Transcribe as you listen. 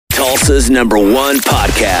Tulsa's #1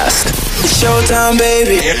 podcast. Showtime,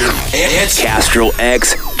 baby. It's Castro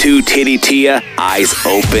X, Two Titty Tia, Eyes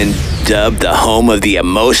Open, dubbed the home of the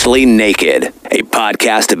emotionally naked. A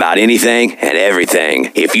podcast about anything and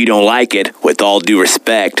everything. If you don't like it, with all due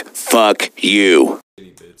respect, fuck you.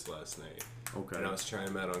 Bits last night. Okay. And I was trying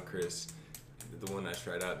them out on Chris. The one I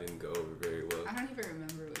tried out didn't go over very well. I don't even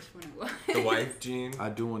remember which one it was. The wife gene. I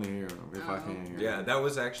do want to hear them if I can hear Yeah, them. that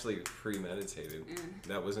was actually premeditated.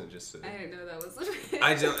 That wasn't just a... I didn't know that was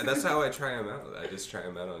I don't. That's how I try them out. I just try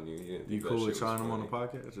them out on you. You cool with trying them on the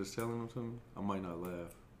podcast? Just telling them to me? I might not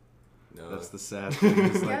laugh. No. That's the sad thing.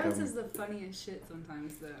 It's like Gavin says the funniest shit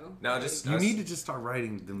sometimes, though. No, just... you need to just start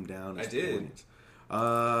writing them down. I did.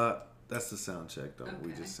 That's the sound check, though.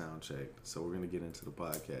 We Okay. just sound checked. So we're going to get into the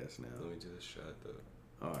podcast now. Let me do this shot,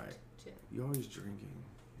 though. All right. Shit. You're always drinking.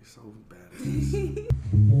 You're so bad at this.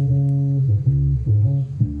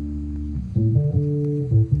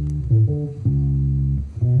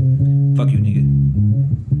 Fuck you, nigga.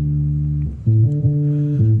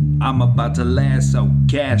 I'm about to lasso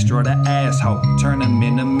Castro, the asshole. Turn him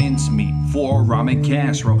into mincemeat for a ramen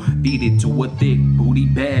casserole. Beat it to a thick booty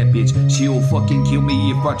bad bitch. She'll fucking kill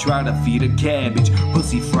me if I try to feed her cabbage.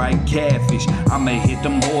 Pussy fried catfish. I'ma hit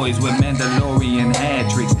them boys with Mandalorian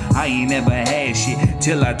hat tricks. I ain't never had shit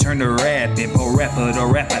till I turn to rapping. Po rapper to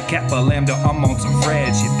rapper, kappa lambda. I'm on some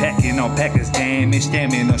frad shit. Packing on packers damage.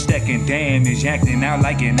 Stamina stacking damage. Acting out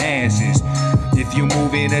like an asses. If you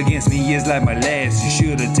move it against me, it's like molasses.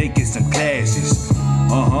 Should've taken some classes.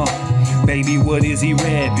 Baby, what is he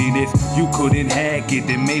rapping? If you couldn't hack it,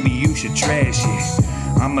 then maybe you should trash it.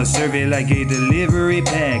 I'ma serve it like a delivery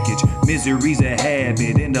package. Misery's a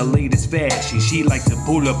habit in the latest fashion. She like to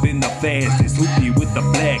pull up in the fastest. Hoopy with the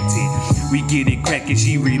black tip. We get it crackin',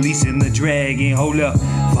 she releasing the dragon. Hold up,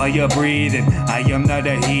 fire breathing. I am not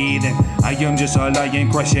a heathen. I am just a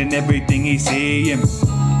lion crushing everything he's saying.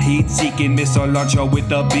 Heat-seeking missile launcher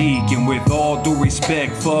with a beacon. With all due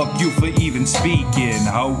respect, fuck you for even speaking,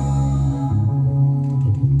 ho.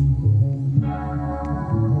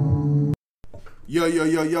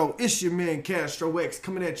 Yo, it's your man Castro X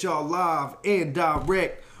coming at y'all live and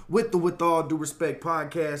direct with the With All Due Respect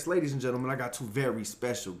podcast. Ladies and gentlemen, I got two very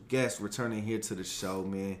special guests returning here to the show,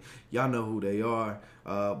 man. Y'all know who they are,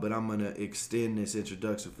 but I'm going to extend this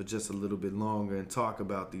introduction for just a little bit longer and talk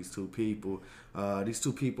about these two people. These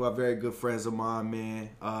two people are very good friends of mine, man.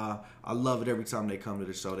 I love it every time they come to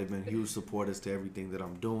the show. They've been huge supporters to everything that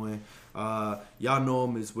I'm doing. Y'all know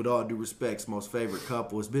them as, with all due respect, most favorite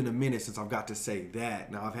couple. It's been a minute since I've got to say that.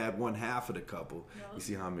 Now, I've had one half of the couple. Yep. You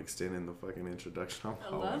see how I'm extending the fucking introduction?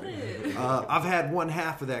 I love it. I've had one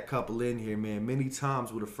half of that couple in here, man, many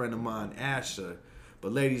times with a friend of mine, Asher.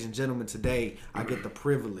 But ladies and gentlemen, today I get the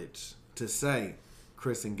privilege to say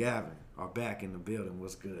Kris and Gavin are back in the building.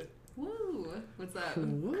 What's good? Woo! What's up?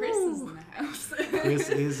 Woo. Chris is in the house. Chris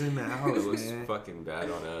is in the house, It looks man. fucking bad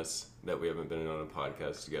on us that we haven't been on a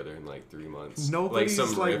podcast together in like 3 months. Nobody's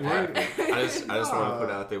like rip. ready. I just want to put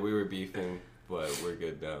out there we were beefing, but we're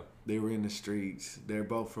good now. They were in the streets. They're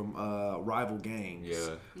both from rival gangs.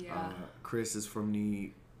 Yeah. Chris is from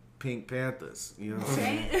the Pink Panthers. You know what I'm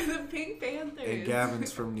saying? The Pink Panthers. And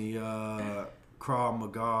Gavin's from the Krav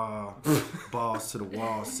Maga balls to the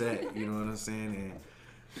wall set. You know what I'm saying?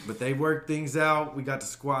 But they worked things out. We got to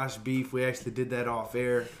squash beef. We actually did that off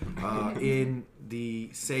air in the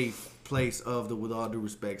safe place of the With All Due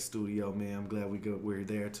Respect studio, man. I'm glad we're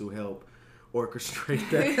there to help orchestrate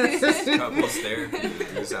that. Couples therapy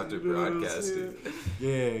just after broadcasting.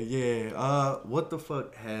 Yeah. What the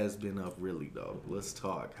fuck has been up really, though? Let's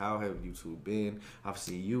talk. How have you two been? I've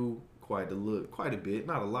seen you quite a bit.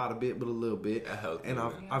 Not a lot of bit, but a little bit. And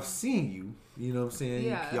I've seen you. You know what I'm saying?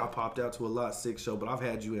 Yeah. Y'all popped out to a Lot 6 show, but I've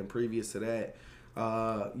had you in previous to that.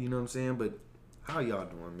 You know what I'm saying? But how y'all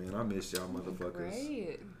doing, man? I miss y'all motherfuckers.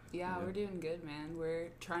 Great. Yeah, we're doing good, man. We're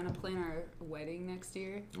trying to plan our wedding next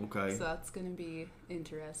year. Okay. So that's going to be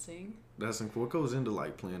interesting. That's what goes into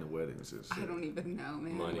like planning weddings and shit. I don't even know,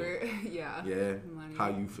 man. Money. Yeah. Money. How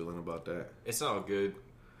you feeling about that? It's all good.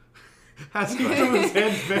 How's he doing his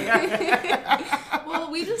head back?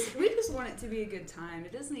 Well, we just want it to be a good time.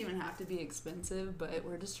 It doesn't even have to be expensive, but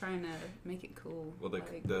we're just trying to make it cool. Well,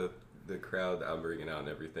 the crowd that I'm bringing out and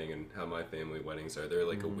everything, and how my family weddings are, they're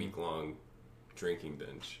like a week-long drinking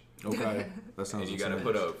binge. Okay. That sounds And you got to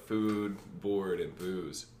put up food, board, and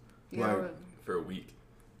booze Yeah, Right. we're- for a week.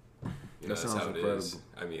 You know, That that's sounds how it incredible. is.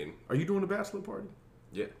 I mean, Are you doing a bachelor party?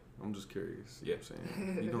 Yeah. I'm just curious. Yeah. You know what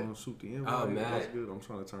I'm saying? You gonna shoot the invite? Oh, Matt. That's good. I'm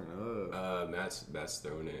trying to turn it up. Matt's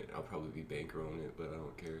throwing it. I'll probably be bankrolling it, but I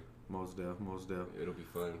don't care. Most def. It'll be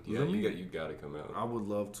fun. Yeah, Let me- you gotta come out. I would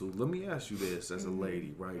love to. Let me ask you this: as a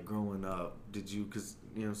lady, right? Growing up, did you? Because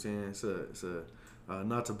you know what I'm saying. It's a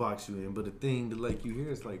not to box you in, but the thing that like you hear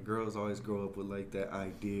is like girls always grow up with like that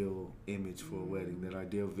ideal image for a wedding, that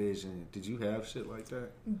ideal vision. Did you have shit like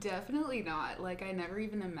that? Definitely not. Like, I never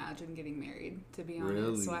even imagined getting married, to be honest.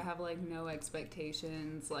 Really? So I have like no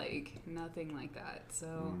expectations, like nothing like that.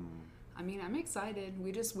 So I mean, I'm excited.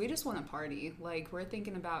 We just want to party. Like, we're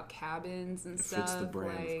thinking about cabins and It stuff. fits the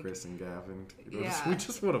brand like, of Kris and Gavin. Yeah. We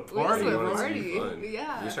just want to We just party. wanna It's party. gonna be fun.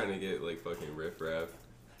 Yeah. You're trying to get like fucking riffraff.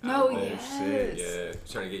 No, out there. yes. shit. Yeah,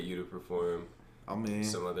 trying to get you to perform I mean,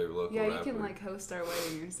 some other local Yeah, you rapper. can like host our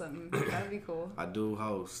wedding or something. That'd be cool. I do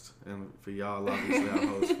host, and for y'all, obviously, I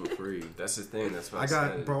host for free. That's the thing. That's what I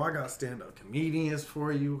got, said. bro. I got stand-up comedians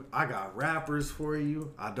for you. I got rappers for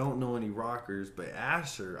you. I don't know any rockers, but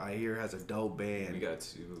Asher, I hear, has a dope band. We got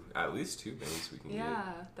at least two bands we can Yeah,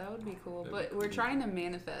 that would be cool. That'd But be we're cool. trying to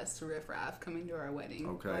manifest Riff Raff coming to our wedding.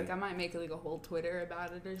 Okay. Like, I might make like a whole Twitter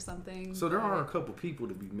about it or something. So there but- are a couple people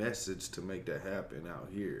to be messaged to make that happen out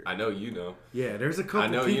here. get. I know you know. Yeah, there's a couple I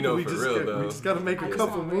know people. you know we for just real, got, though. We just got to make I a just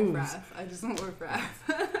couple want Riff moves. Raff. I just want Riff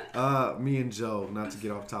Raff. Me and Joe, not to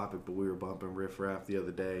get off topic, but we were bumping Riff Raff the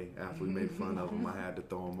other day. After we made fun of him, I had to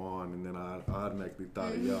throw him on, and then I automatically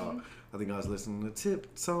thought of y'all. I think I was listening to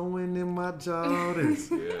Tiptoeing in My Jordans.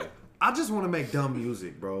 Yeah. I just want to make dumb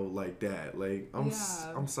music, bro, like that. Like I'm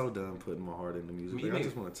Yeah. so done putting my heart into music. We Like, I made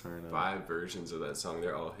just want to turn up. 5 versions of that song.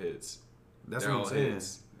 They're all hits. That's They're what I'm all saying.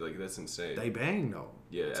 hits. Like, that's insane. They bang though.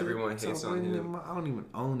 Yeah, everyone hates on Tiptoeing in him. My- I don't even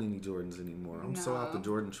own any Jordans anymore. I'm so out the No.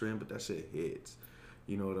 Jordan trend, but that shit hits.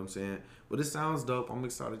 You know what I'm saying? But it sounds dope. I'm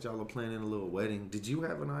excited y'all are planning a little wedding. Did you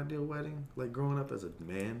have an ideal wedding? Like growing up as a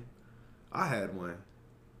man? I had one.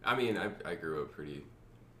 I mean, I grew up pretty,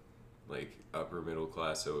 like, upper middle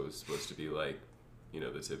class, so it was supposed to be, like, you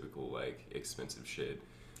know, the typical, like, expensive shit.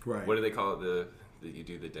 Right. What do they call it? You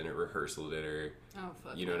do the dinner, rehearsal dinner, Oh,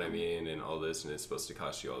 fuck. you know what I no. mean? And all this, and it's supposed to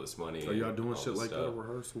cost you all this money. Are y'all and doing all shit this like that stuff. at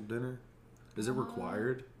rehearsal dinner? Is it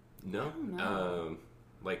required? No. don't know.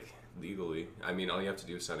 Like, legally. I mean, all you have to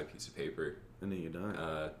do is sign a piece of paper. And then you're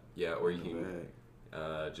done. Yeah, or you Right.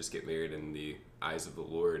 can just get married in the eyes of the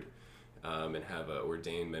Lord, and have an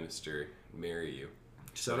ordained minister marry you.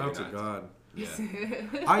 Shout So out you're to not- God. Yeah,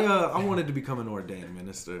 I wanted to become an ordained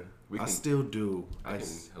minister. We I can- still do. I can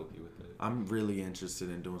help you with that. I'm really interested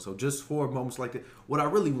in doing so. Just for moments like that. What I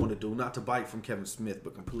really want to do, not to bite from Kevin Smith,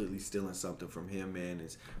 but completely stealing something from him, man,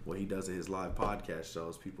 is what he does at his live podcast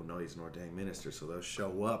shows. People know he's an ordained minister, so they'll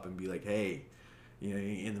show up and be like, hey, you know,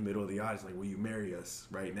 in the middle of the audience, like, will you marry us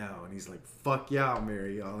right now? And he's like, fuck yeah, I'll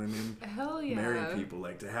marry y'all. And then Hell yeah. marry people.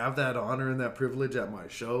 Like, to have that honor and that privilege at my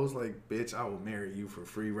shows, like, bitch, I will marry you for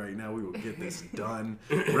free right now. We will get this done.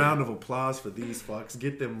 Round of applause for these fucks.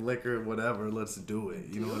 Get them liquor, whatever. Let's do it.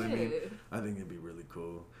 You know Do what I mean? it. I think it'd be really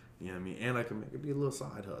cool. You know what I mean? And I can make it be a little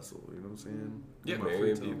side hustle. You know what I'm saying? Yeah, In my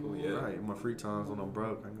marrying free time. people, yeah. Right. In my free times when I'm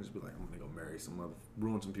broke, I can just be like, I'm going to go marry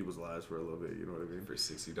ruin some people's lives for a little bit. You know what I mean? For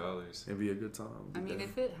 $60. It'd be a good time. I mean,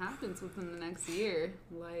 if it happens within the next year,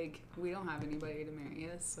 like, we don't have anybody to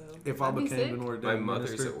marry us, so. If I that'd be became sick. an ordained My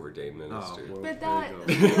mother's minister, an ordained minister. well, But there you that,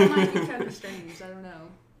 go. that might be kind of strange. I don't know.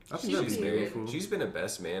 I think She's that'd She's be married. beautiful. She's been a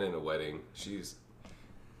best man in a wedding.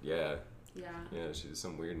 Yeah, Yeah. she's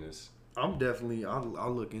some weirdness. I'm definitely. I'll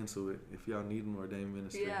look into it if y'all need an ordained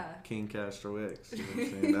minister. Yeah. King Castro X. You know what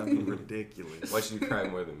I'm saying? That'd be ridiculous. Why should you cry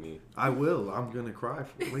more than me? I will. I'm gonna cry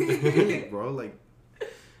for it. Like, it's big, bro. Like,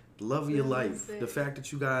 love of your Really life. sick. The fact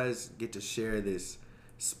that you guys get to share this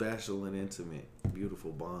special and intimate,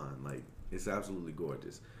 beautiful bond. Like, it's absolutely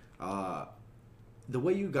gorgeous. The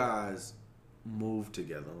way you guys move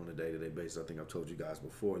together on a day-to-day basis, I think I've told you guys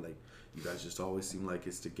before, like, you guys just always seem like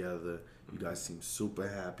it's together. You guys seem super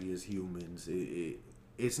happy as humans.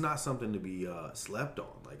 It's not something to be slept on.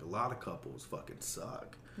 Like, a lot of couples fucking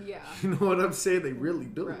suck. Yeah. You know what I'm saying? They really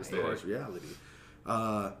do. It's the Right. harsh reality.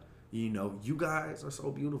 You know, you guys are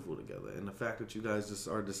so beautiful together. And the fact that you guys just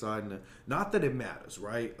are deciding to, not that it matters,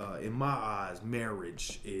 right? In my eyes,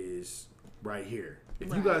 marriage is right here. If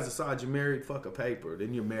you Right. guys decide you're married, fuck a paper,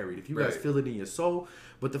 then you're married. If you guys Right. feel it in your soul,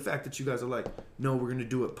 but the fact that you guys are like, no, we're gonna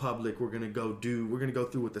do it public, we're gonna go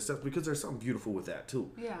through with the steps, because there's something beautiful with that too.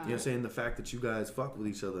 Yeah. You know what I'm saying? The fact that you guys fuck with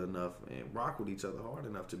each other enough and rock with each other hard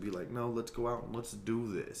enough to be like, no, let's go out and let's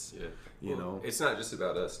do this. Yeah. You know? It's not just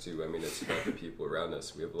about us, too. I mean, it's about the people around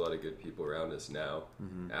us. We have a lot of good people around us now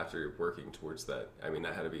after working towards that. I mean,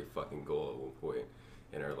 that had to be a fucking goal at one point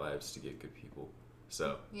in our lives to get good people.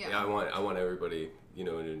 So Yeah. I want everybody, you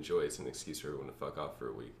know, to enjoy it. It's an excuse for everyone to fuck off for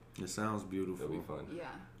a week. It sounds beautiful. It'll be fun. Yeah.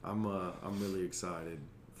 I'm really excited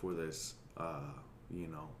for this. You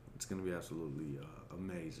know, it's gonna be absolutely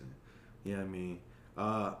amazing. Yeah, I mean,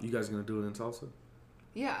 you guys gonna do it in Tulsa?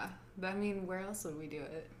 Yeah. But I mean, where else would we do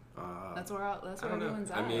it? That's where I don't know. everyone's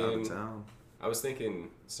I at. mean, Out of town. I was thinking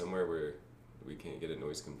somewhere where we can't get a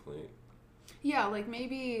noise complaint. Yeah, like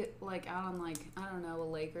maybe like out on like, I don't know, a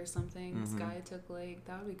lake or something. Skiatook Lake.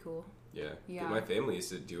 That would be cool. Yeah. Yeah. My family used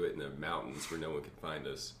to do it in the mountains where no one could find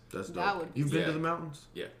us. That's dope. That would be You've been Yeah. to the mountains?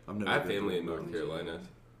 Yeah. I've never I have been to family the in North mountains. Carolina.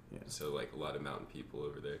 Yeah. So like a lot of mountain people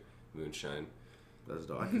over there. Moonshine. That's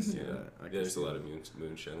dope. I can see Yeah. that. I can There's see a lot that. of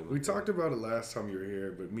moonshine. In We my talked about it last time you were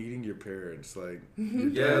here, but meeting your parents, like, your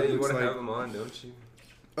Yeah, dad you looks want to like, have them on, don't you?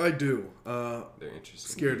 I do. They're interesting.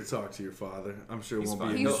 Scared to talk to your father. I'm sure it He's won't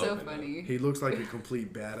fine. be. He's He'll so open up. funny. He looks like a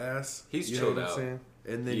complete badass. He's you chilled know what out. I'm saying?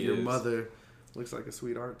 And then He your is. mother looks like a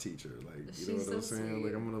sweet art teacher. Like, you know She's what I'm so saying? sweet.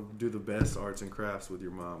 Like, I'm gonna do the best arts and crafts with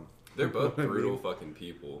your mom. They're both You know what I brutal mean? fucking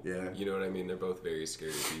people. Yeah. You know what I mean? They're both very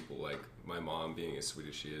scary people. Like my mom, being as sweet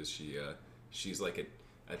as she is, she's like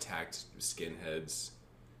attacked skinheads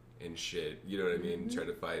and shit. You know what I mean? Tried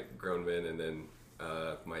to fight grown men, and then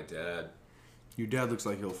my dad. Your dad looks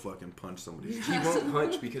like he'll fucking punch somebody's He won't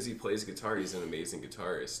punch because he plays guitar. He's an amazing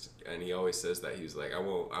guitarist, and he always says that he's like, I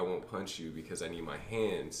won't punch you because I need my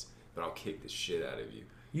hands, but I'll kick the shit out of you.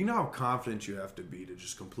 You know how confident you have to be to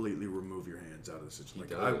just completely remove your hands out of the situation.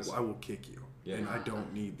 He Like, does. I will kick you, Yeah. and I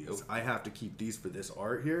don't need these. Nope. I have to keep these for this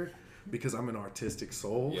art here because I'm an artistic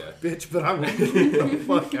soul, Yeah. bitch. But I will kick the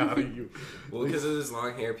fuck out of you. Well, because of his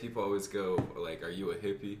long hair, people always go like, "Are you a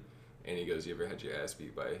hippie?" And he goes, "You ever had your ass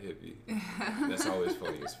beat by a hippie?" That's always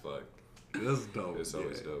funny as fuck. That's dope. It's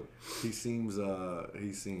always yeah. dope. He seems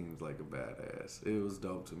like a badass. It was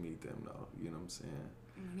dope to meet them though. You know what I'm saying?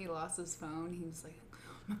 When he lost his phone, he was like,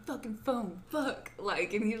 my fucking phone, fuck.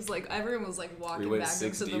 Like, and he was like, everyone was like We walking went back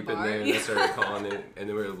 6 into the deep in bar. there, and I started calling it, and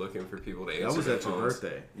then we were looking for people to answer. That was their at your phones.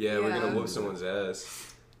 birthday. Yeah, we're gonna Yeah. whoop someone's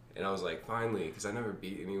ass, and I was like, finally, because I never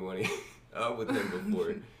beat anyone up with him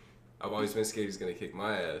before. I've always been scared he's gonna kick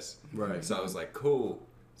my ass. Right. So I was like, cool.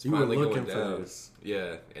 It's You were finally looking going for down. this.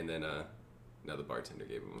 Yeah, and then now the bartender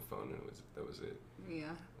gave him a phone, and that was it. Yeah.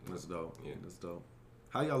 That's dope. Yeah. That's dope.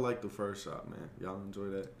 How y'all like the first shot, man? Y'all enjoy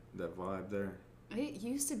that vibe there? It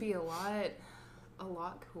used to be a lot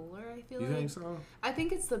cooler, I feel You like. think so? I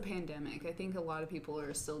think it's the pandemic. I think a lot of people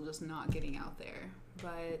are still just not getting out there.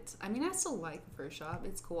 But, I mean, I still like the first shop.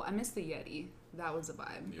 It's cool. I miss the Yeti. That was a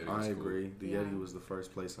vibe. Yeah, it was I cool. agree. The Yeah. Yeti was the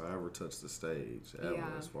first place I ever touched the stage ever Yeah.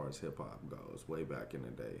 as far as hip hop goes. Way back in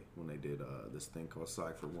the day when they did this thing called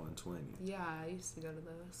Cypher 120. Yeah, I used to go to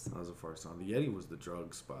those. That was the first time. The Yeti was the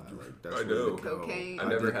drug spot. Like that's I where know. to go. Cocaine. I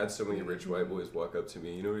never did- had so many rich white boys walk up to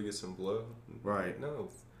me. You know where to get some blow? Right. No,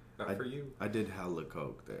 not for you. I did hella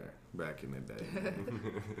coke there back in the day.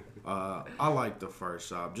 I like the first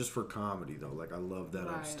shop just for comedy though. Like I love that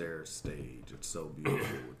Right. upstairs stage. It's so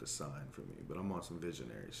beautiful with the sign for me. But I'm on some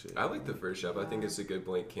visionary shit. I like the first shop. I think it's a good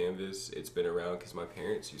blank canvas. It's been around because my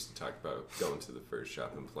parents used to talk about going to the first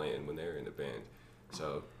shop and playing when they were in the band.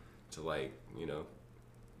 So to like, you know,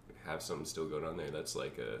 have something still going on there, that's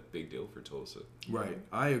like a big deal for Tulsa. Right,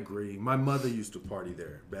 I agree. My mother used to party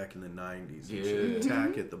there back in the 90s. And Yeah. shit.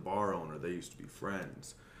 Tackett, the bar owner, they used to be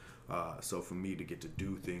friends. So for me to get to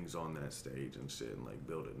do things on that stage and shit and like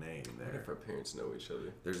build a name What if there, our parents know each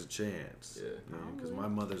other? there's a chance. Yeah. Because my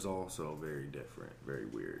mother's also very different, very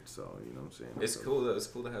weird. So, you know what I'm saying? It's So, cool though. It's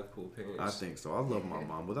cool to have cool parents. I think so. I love my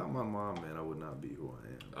mom. Without my mom, man, I would not be who I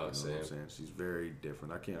am. Oh, you know what same. I'm saying? She's very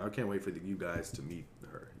different. I can't wait for you guys to meet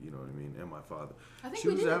her. You know what I mean? And my father. I think She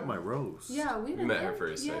we was did. at my roast. Yeah, we did. met her for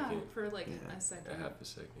a Yeah, second. for like Yeah. a second. A half a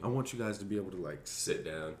second. I want you guys to be able to like Sit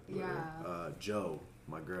down. Yeah. Joe,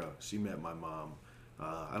 my girl, she met my mom.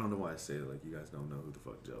 I don't know why I say it like you guys don't know who the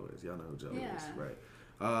fuck Joe is. Y'all know who Joe Yeah. is,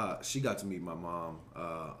 right? She got to meet my mom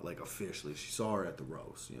like officially. She saw her at the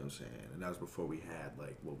roast, you know what I'm saying? And that was before we had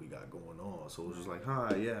like what we got going on. So it was just like,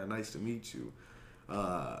 hi, yeah, nice to meet you.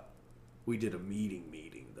 We did a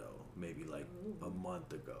meeting though, maybe like a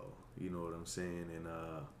month ago. You know what I'm saying? In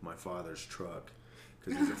my father's truck,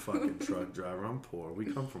 because he's a fucking truck driver. I'm poor. We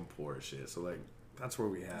come from poor shit. So like, that's where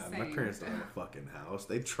we have. My Same. parents don't have a fucking house.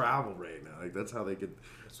 They travel right now. Like that's how they get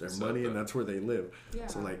their what's money, up, and though. that's where they live. Yeah.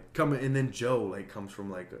 So like coming, and then Joe like comes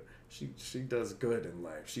from like she does good in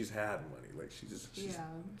life. She's had money. Like she's Yeah.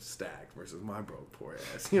 stacked versus my broke poor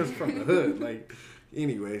ass. He was from the hood. Like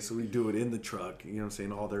anyway, so we do it in the truck. You know what I'm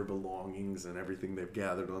saying? All their belongings and everything they've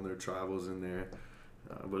gathered on their travels in there.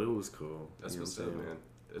 But it was cool. That's you know what's what I'm up, saying? man.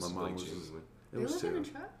 That's My mom like was genuine. It They was live in a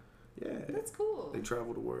too. truck? Yeah. That's cool. They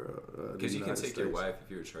travel the world. Because you can take your wife, if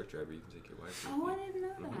you're a truck driver, you can take your wife. Oh, I didn't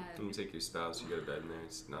know that. You can take your spouse, you go to bed in there.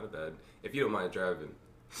 It's not a bad. If you don't mind driving.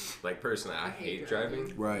 Like, personally, I hate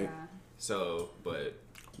driving. Right. Yeah. So, but.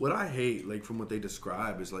 What I hate, like, from what they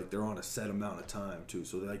describe, is, like, they're on a set amount of time, too.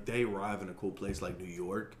 So, like, they arrive in a cool place like New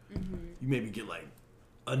York. You maybe get, like,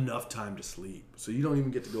 enough time to sleep. So you don't even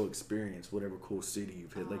get to go experience whatever cool city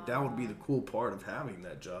you've hit. Like, that would be the cool part of having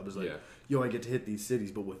that job is, like, yo, I get to hit these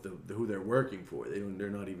cities, but with the who they're working for. They're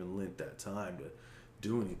not even lent that time to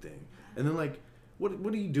do anything. And then, like, what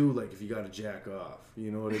do you do, like, if you got to jack off?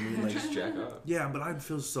 You know what I mean? Like, Just jack off. Yeah, but I'd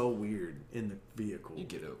feel so weird in the vehicle. You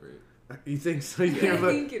get over it. You think so? Yeah,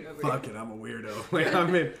 But you get over fuck it, I'm a weirdo. Like, I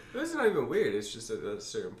mean, It's not even weird. It's just at a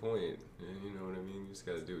certain point. You know what I mean? You just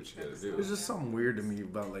gotta do what you gotta do. there's just something weird to me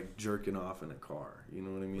about, like, jerking off in a car. You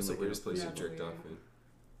know what I mean? What's the Like, weirdest place Yeah, you jerked off in?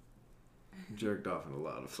 jerked off in a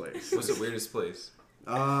lot of places. What's the weirdest place?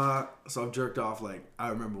 So I've jerked off, like, I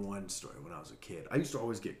remember one story when I was a kid. I used to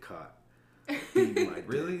always get caught beating my dick.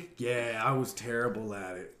 Really? Yeah, I was terrible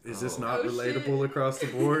at it. Is this Oh. not Oh, relatable shit. across the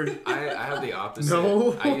board? I have the opposite.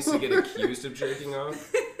 No. I used to get accused of jerking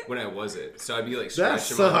off when I wasn't. So I'd be like That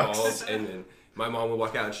scratching my sucks. balls, and then my mom would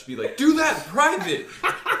walk out and she'd be like, "Do that in private."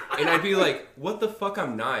 And I'd be like, "What the fuck?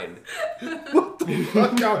 I'm 9."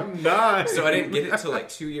 Fuck, I'm not. So I didn't get it till like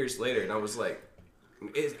 2 years later, and I was like,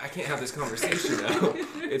 I can't have this conversation now.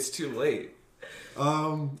 It's too late.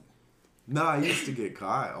 Nah, I used to get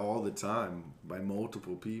caught all the time by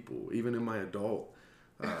multiple people, even in my adult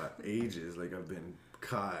ages. Like, I've been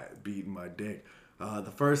caught beating my dick.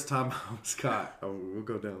 The first time I was caught, we'll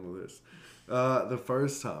go down the list. The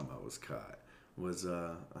first time I was caught was,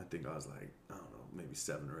 I think I was like, I don't know, maybe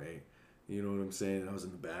 7 or 8. You know what I'm saying? I was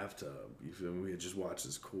in the bathtub. You feel me? We had just watched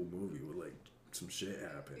this cool movie with, like, some shit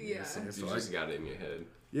happen. You know what I'm saying? You So just got it in your head.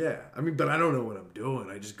 yeah, I mean, but I don't know what I'm doing.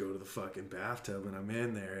 I just go to the fucking bathtub and I'm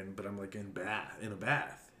in there, but I'm like in a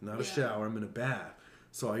bath, not a shower. I'm in a bath,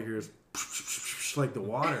 so I hear like the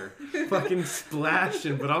water fucking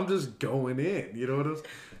splashing, but I'm just going in. You know what I'm saying?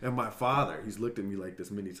 And my father, he's looked at me like this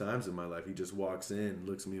many times in my life. He just walks in,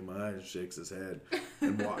 looks me in my eyes, shakes his head,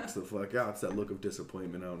 and walks the fuck out. It's that look of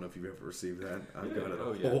disappointment. I don't know if you've ever received that. I've got it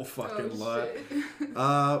a whole fucking lot.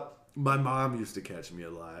 Shit. My mom used to catch me a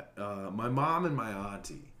lot. My mom and my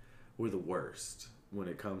auntie were the worst when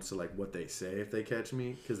it comes to, like, what they say if they catch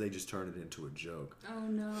me, because they just turn it into a joke. Oh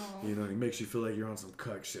no. You know, it makes you feel like you're on some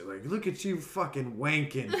cuck shit. Like, look at you fucking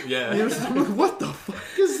wanking. Yeah. You know, so I'm like, what the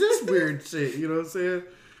fuck is this weird shit? You know what I'm saying?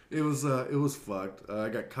 It was fucked. I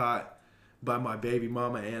got caught by my baby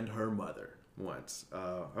mama and her mother once.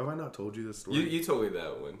 Have I not told you this story? You told me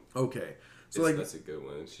that one. Okay. So, like, That's a good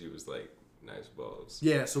one. She was like, nice balls.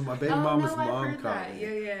 yeah, so my baby Oh, mama's no, I've mom heard caught that. me.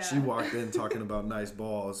 Yeah, yeah. She walked in talking about nice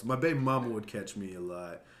balls. My baby mama would catch me a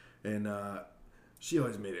lot, and she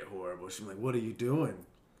always made it horrible. She's like, "What are you doing?"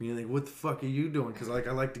 And you're like, "What the fuck are you doing?" Because, like,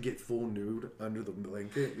 I like to get full nude under the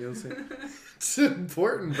blanket. You know what I'm saying? It's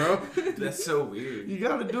important, bro. That's so weird. You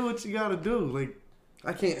gotta do what you gotta do. Like,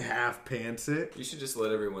 I can't half pants it. You should just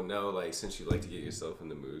let everyone know, like, since you like to get yourself in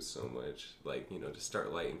the mood so much, like, you know, just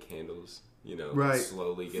start lighting candles. You know, Right.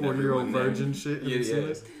 slowly get 4-year-old everyone there. virgin shit. Yeah,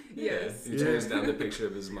 yeah. Yes. He turns down the picture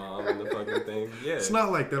of his mom on the fucking thing. Yeah. It's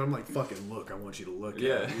not like that. I'm like, fucking look. I want you to look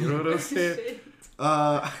Yeah. at it. You know what I'm saying? Shit.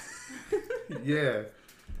 Yeah.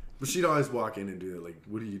 But she'd always walk in and do it. Like,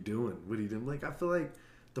 what are you doing? What are you doing? Like, I feel like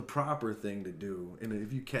the proper thing to do, and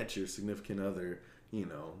if you catch your significant other, you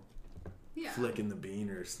know, Yeah. flicking the bean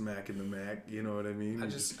or smacking the mac, you know what I mean?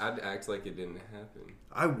 I'd act like it didn't happen.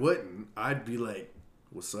 I wouldn't. I'd be like,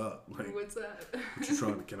 what's up? Like, What's that? what you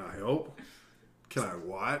trying to, can I help? Can I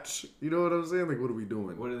watch? You know what I'm saying? Like, what are we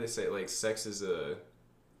doing? What do they say? Like, sex is a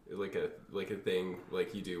thing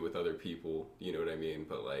like you do with other people, you know what I mean?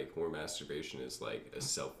 But like, more masturbation is like a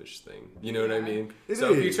selfish thing, you know what I Yeah. mean? It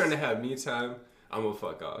So if is. you're trying to have me time, I'm gonna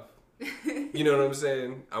fuck off. You know what I'm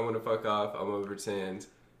saying? I'm gonna fuck off. I'm gonna pretend,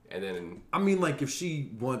 and then I mean, like, if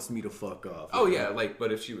she wants me to fuck off. oh yeah, like,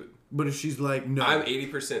 but if she would. But if she's like, no. I'm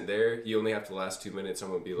 80% there. You only have to last 2 minutes. I'm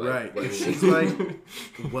gonna be like, Right. what do If you she's mean?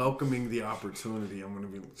 like welcoming the opportunity, I'm gonna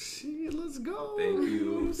be like, shit, let's go. Thank you,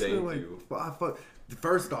 know what I'm saying? thank Like, you.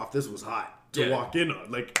 First off, this was hot to Yeah. walk in on.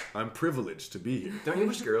 Like, I'm privileged to be here. Don't you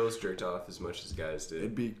wish girls jerked off as much as guys did?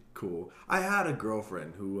 It'd be cool. I had a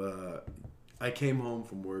girlfriend who, I came home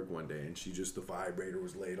from work one day and she just, the vibrator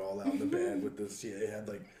was laid all out in the bed with this, it had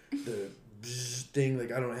like the bzz thing,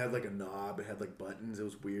 like, I don't know, it had like a knob, it had like buttons, it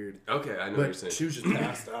was weird. Okay, I know what you're But saying. she was just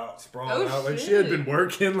passed out, sprawled Oh, out, like she had shit. been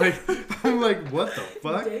working. Like, I'm like, what the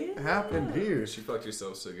fuck Damn. happened here? She fucked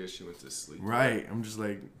herself so good she went to sleep. Right, I'm just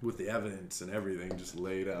like, with the evidence and everything just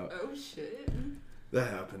laid out. Oh shit. That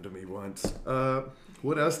happened to me once.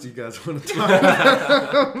 What else do you guys want to talk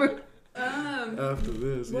about? After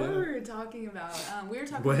this, what were we talking about? We were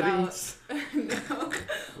talking weddings. No.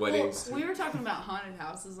 Weddings. Well, we were talking about haunted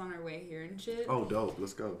houses on our way here and shit. Oh, dope.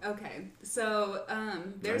 Let's go. Okay, so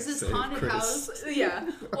there's Nice this save, haunted Kris. house. Yeah.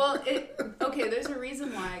 Well, there's a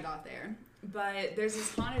reason why I got there. But there's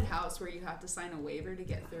this haunted house where you have to sign a waiver to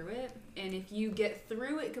get through it. And if you get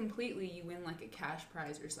through it completely, you win like a cash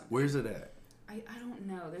prize or something. Where's it at? I don't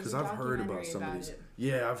know. There's Because a I've heard documentary about some of these. it.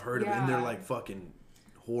 Yeah, I've heard of it. And they're Yeah. like fucking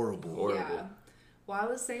horrible. Horrible. Yeah. Well, I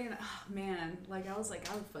was saying, man, like I was like,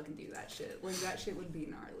 I would fucking do that shit. Like that shit would be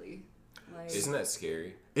gnarly. Like, Isn't that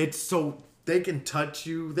scary? It's so they can touch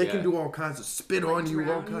you. They can Yeah. do all kinds of spit Like on you. All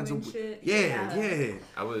drown you kinds and of shit? yeah, Yeah. yeah.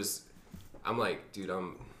 I'm like, dude,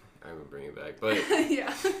 I'm gonna bring it back, but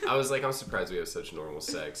yeah. I was like, I'm surprised we have such normal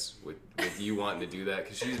sex with you wanting to do that,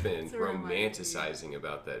 because she's been It's a reminder. romanticizing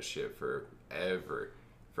about that shit forever.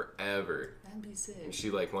 That'd be sick. And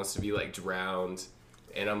she like wants to be like drowned,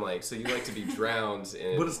 and I'm like, so you like to be drowned?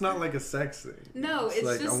 And But it's not like a sex thing. No, it's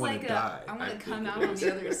like, just I wanna like die. I want I to come think out it on is.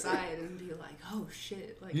 the other side and be like, oh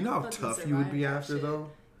shit. Like, You know I how fucking tough you would be survived that after shit. though?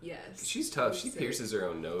 Yes. she's tough. She Sick. pierces her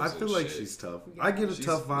own nose. I feel and like shit. she's tough. Yeah. I get a She's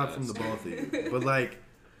tough vibe from nuts. the both of you. But like,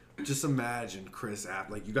 just imagine Kris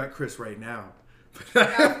like you got Kris right now.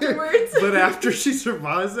 Afterwards. But after she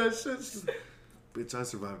survives that shit, she's like, bitch, I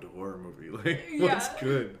survived a horror movie. Like, what's Yeah.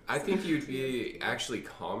 good? I think you'd be actually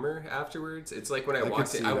calmer afterwards. It's like when I could walked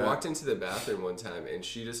see in, I that. walked into the bathroom one time and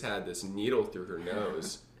she just had this needle through her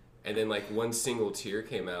nose, and then like one single tear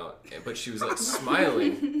came out, but she was like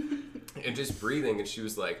smiling and just breathing, and she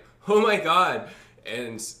was like, "Oh my god!"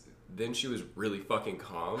 And then she was really fucking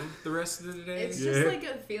calm the rest of the day. It's just like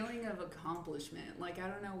a feeling of accomplishment. Like, I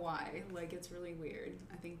don't know why. Like, it's really weird.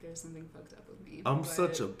 I think there's something fucked up with me. I'm but-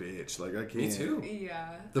 such a bitch. Like, I can't. Me too.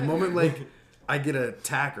 Yeah. The moment like I get a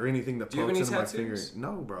tack or anything that Do you have pokes any into my finger, tattoos?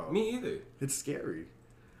 no, bro. Me either. It's scary.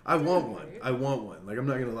 I want one. I want one. Like, I'm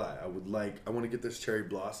not gonna lie. I want to get this cherry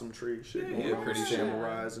blossom tree shit. Yeah, going yeah, on, pretty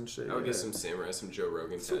samurais and shit. I would yeah. get some samurai, some Joe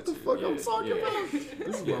Rogan That's what tattoo. the fuck I'm Yeah, talking yeah. about.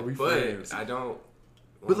 This is Yeah, why we but friends. I don't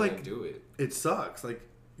But, want like, to do it. It sucks. Like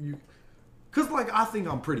you, cause like I think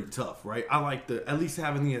I'm pretty tough, right? I like at least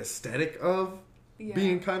having the aesthetic of Yeah.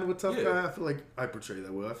 being kind of a tough Yeah. guy. I feel like I portray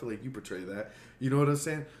that well. I feel like you portray that. You know what I'm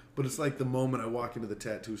saying? But it's like the moment I walk into the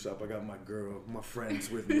tattoo shop, I got my girl, my friends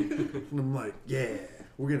with me, and I'm like, yeah,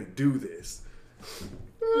 we're gonna do this.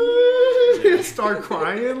 Start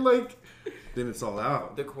crying, like then it's all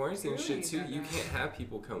out. The quarantine Really? shit too. Don't You know. can't have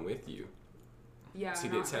people come with you Yeah. to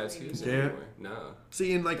get not really. tattoos Yeah. anymore. No.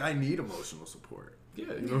 See, and like I need emotional support. Yeah.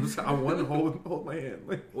 You know what I'm saying? I want to hold my hand.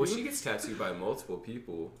 Like, Well, she gets tattooed by multiple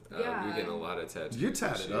people. Yeah. You're getting a lot of tattoos. you're and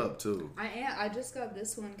tatted shit. up too. I am. I just got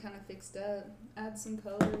this one kind of fixed up. Add some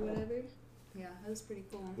color or whatever. Yeah, that was pretty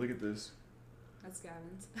cool. Look at this. That's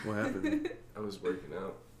Gavin's. What happened? I was working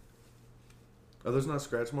out. Are those not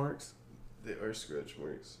scratch marks? They are scratch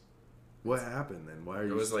marks. What happened then? Why are It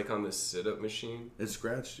you? was like on the sit-up machine, It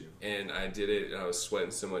scratched you. and I did it, and I was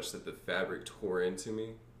sweating so much that the fabric tore into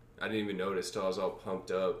me. I didn't even notice till I was all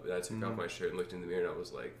pumped up, and I took off my shirt and looked in the mirror, and I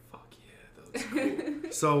was like, "Fuck yeah, that was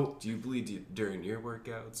cool." So Do you bleed during your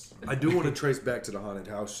workouts? I do want to trace back to the haunted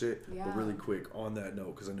house shit, Yeah. but really quick on that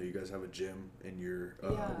note, because I know you guys have a gym in your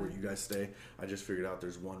Yeah. where you guys stay. I just figured out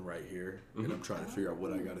there's one right here, and I'm trying to figure out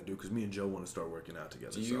what I got to do because me and Joe want to start working out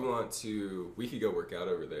together. Do you want to? We could go work out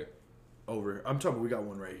over there. over? I'm talking. We got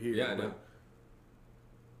one right here. Yeah, I but- know.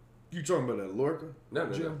 You talking about that Lorca? No,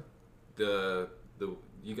 gym? The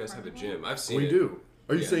you guys have a gym. I've seen We it. do.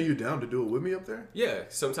 Are you Yeah. saying you're down to do it with me up there? Yeah,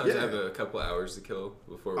 sometimes Yeah. I have a couple hours to kill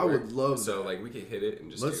before I work. would love So that. like we could hit it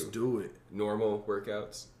and just Let's do do it. normal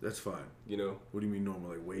workouts. That's fine. You know, What do you mean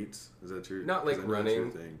normal? Like weights? Is that your? Not like 'cause I know that's your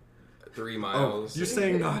running. thing. 3 Oh, miles. you're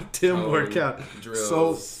saying not Tim Tone, workout.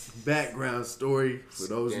 drills. So, background story for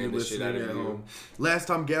those of you Scan the shit listening out at of you. home. Last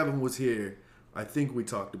time Gavin was here, I think we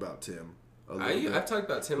talked about Tim a little bit. I've talked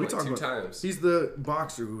about Tim We like talked 2 about- times. He's the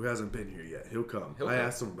boxer who hasn't been here yet. He'll come. He'll I come.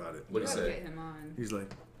 asked him about it. What'd he Gotta say? get him on. He's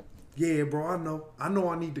like, yeah, bro, I know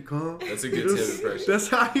I need to come. That's a good Tim impression. That's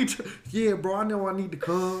how he, yeah, bro, I know I need to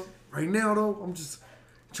come. Right now, though, I'm just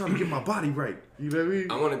trying to get my body right. You know what I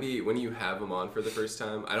mean? I want to be, when you have him on for the first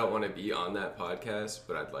time, I don't want to be on that podcast,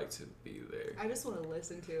 but I'd like to be there. I just want to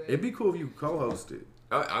listen to it. It'd be cool if you could co-host it.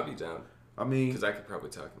 I'll be down. I mean, Because I could probably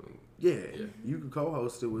talk him. yeah, Yeah. you could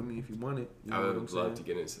co-host it with me if you want it. You know I what I'm would love saying? to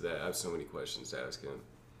get into that. I have so many questions to ask him.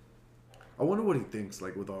 I wonder what he thinks,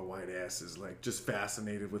 like, with our white asses. Like, just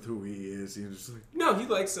fascinated with who he is. He's just like, No, he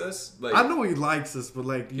likes us. Like, I know he likes us, but,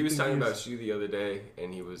 like, do he you was think talking he's- about you the other day,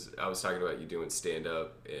 and I was talking about you doing stand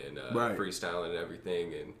up and Right. freestyle and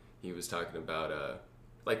everything, and he was talking about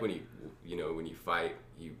like when when you fight,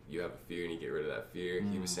 you have a fear and you get rid of that fear.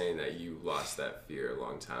 He was saying that you lost that fear a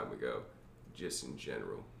long time ago, just in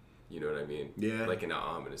general. You know what I mean? Yeah. Like in an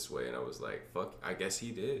ominous way, and I was like, "Fuck, I guess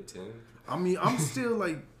he did, Tim." I mean, I'm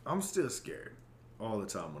still scared all the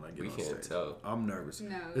time when I get on stage. We can't tell. I'm nervous.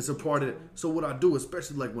 No, it's a part of it. So what I do,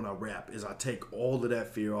 especially like when I rap, is I take all of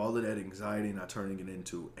that fear, all of that anxiety, and I turn it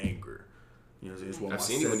into anger. You know, it's what I've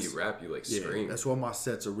seen you when you rap, you like scream. That's why my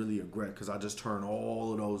sets are really aggressive, because I just turn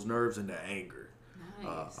all of those nerves into anger.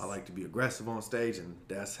 Nice. I like to be aggressive on stage, and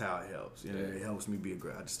that's how it helps. You know, it helps me be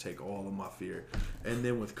aggressive. I just take all of my fear, and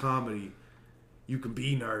then with comedy, you can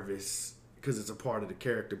be nervous because it's a part of the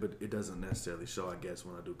character, but it doesn't necessarily show, I guess,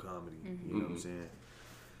 when I do comedy. You know what I'm saying?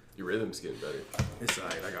 Your rhythm's getting better. It's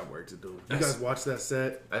alright. I got work to do. You guys watch that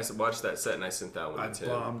set? I watched that set and I sent that one to Tim.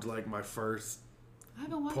 I bombed like my first I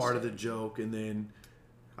haven't watched part it. of the joke, and then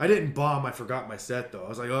I didn't bomb. I forgot my set though. I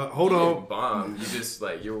was like, hold You on. didn't bomb. You just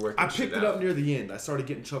like you were working. I picked it up out. near the end. I started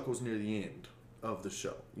getting chuckles near the end of the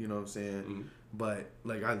show. You know what I'm saying? But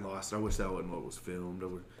like I lost it. I wish that wasn't what was filmed.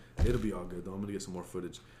 It'll be all good though. I'm gonna get some more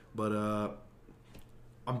footage. But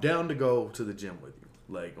I'm down to go to the gym with you,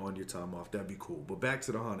 like on your time off. That'd be cool. But back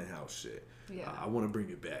to the haunted house shit. Yeah. I want to bring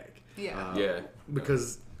it back. Yeah. Yeah.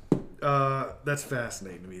 Because that's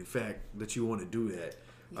fascinating to me. The fact that you want to do that.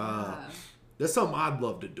 That's something I'd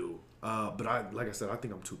love to do. But like I said, I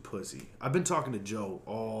think I'm too pussy. I've been talking to Joe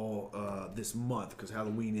all this month because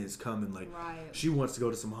Halloween is coming. Like, she wants to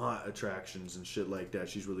go to some haunt attractions and shit like that.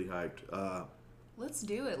 She's really hyped. Let's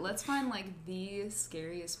do it. Let's find like the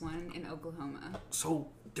scariest one in Oklahoma. So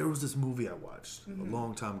there was this movie I watched a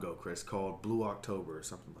long time ago, Chris, called Blue October or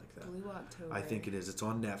something like that. Blue October. I think it is. It's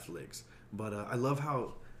on Netflix. But I love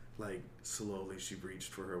how, like, slowly she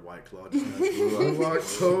reached for her White Claw. Just now. Blue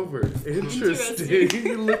October.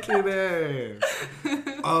 Interesting. Look at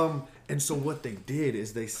that. And so what they did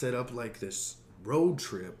is they set up, like, this road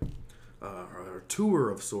trip or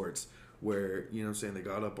tour of sorts where, you know what I'm saying, they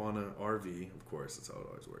got up on an RV. Of course, that's how it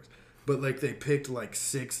always works. But, like, they picked, like,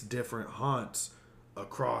 6 different haunts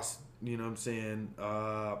across, you know what I'm saying,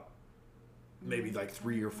 maybe like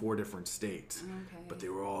 3 or 4 different states. Okay. But they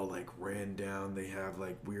were all like ran down. They have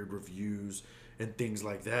like weird reviews and things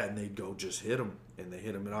like that, and they'd go just hit them, and they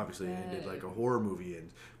hit them, and obviously they did like a horror movie.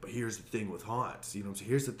 And but here's the thing with haunts, you know what I'm saying?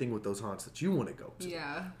 Here's the thing with those haunts that you want to go to.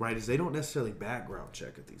 Yeah. Right, is they don't necessarily background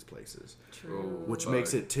check at these places. True. Which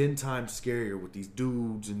makes it 10 times scarier with these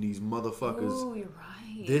dudes and these motherfuckers. Oh, you're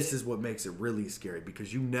right. This is what makes it really scary,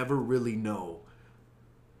 because you never really know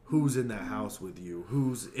who's in that house with you,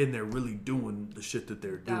 who's in there really doing the shit that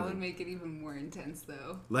they're doing. That would make it even more intense,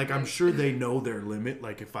 though. Like, I'm sure they know their limit.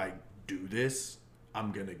 Like, if I do this,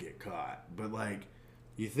 I'm gonna get caught. But, like,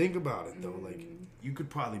 you think about it, though. Like, you could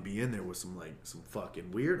probably be in there with some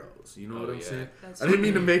fucking weirdos. You know what I'm saying? That's I didn't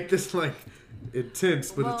mean to make this, like,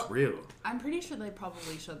 intense, but it's real. I'm pretty sure they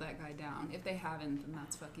probably shut that guy down. If they haven't, then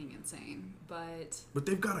that's fucking insane. But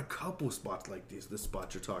they've got a couple spots like this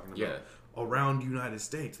spot you're talking about, around United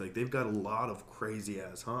States. Like, they've got a lot of crazy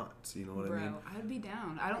ass haunts. You know what I mean? I'd be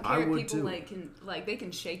down. I don't care if people too. they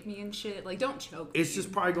can shake me and shit. Like, don't choke It's me,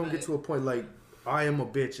 just probably gonna get to a point like, I am a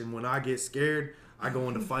bitch, and when I get scared, I go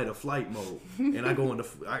into fight or flight mode, and I go into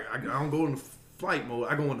I don't go into flight mode.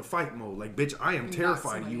 I go into fight mode. Like, bitch, I am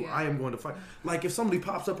terrified of you. I am going to fight. Like, if somebody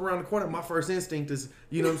pops up around the corner, my first instinct is,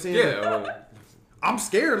 you know what I'm saying? Yeah. I'm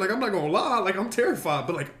scared. Like, I'm not gonna lie. Like, I'm terrified,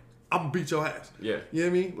 but like, I'm gonna beat your ass. Yeah. You know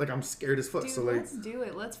what I mean? Like, I'm scared as fuck. Dude, so like, let's do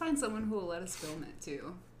it. Let's find someone who will let us film it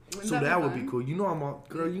too. Wouldn't so that would fun? be cool. You know, I'm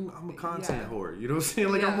a content Yeah. whore. You know what I'm saying?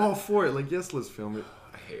 Like, I'm all for it. Like, yes, let's film it.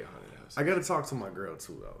 I hate haunted house. I gotta talk to my girl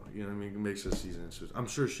too, though. You know what I mean? Make sure she's interested. I'm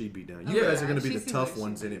sure she'd be down. You Yeah, guys are gonna be she the seems tough like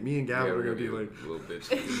ones she'd in it. Me and Gavin are gonna be like, little bitch.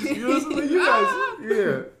 you know what I'm saying? You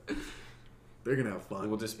guys, yeah. They're gonna have fun.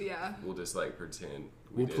 We'll just like pretend.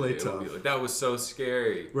 We'll did play it. It'll tough. be like, that was so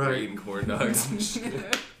scary. Right. We're eating corn dogs and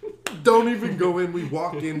shit. Don't even go in. We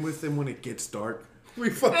walk in with them when it gets dark. We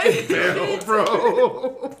fucking bail,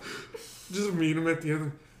 bro. Just meet them at the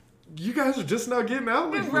end. You guys are just now getting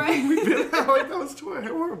out. Like, Right. We've been out. Like, that was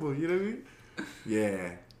horrible. You know what I mean?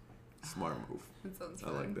 Yeah. Smart move. That sounds I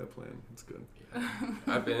fun. like that plan. It's good.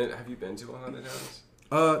 Have you been to a haunted house?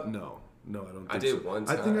 No, I don't. Think I did so. one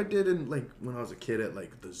I think I time. did in like when I was a kid at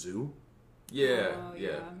like the zoo, Yeah, Oh,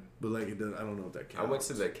 yeah. but like I don't know if that counts. I went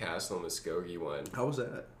to the Castle Muskogee one. How was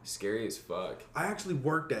that? Scary as fuck. I actually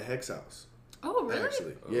worked at Hex House. Oh, really?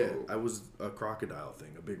 Actually, yeah, Oh. I was a crocodile thing,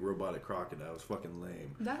 a big robotic crocodile. It was fucking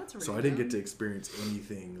lame. That's really So I didn't get to experience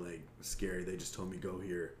anything like scary. They just told me go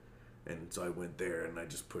here, And so I went there and I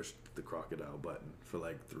just pushed the crocodile button for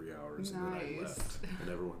like 3 hours and then I left. I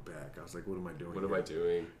never went back. I was like, what am I doing? What am I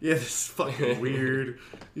doing? Yeah, this is fucking weird.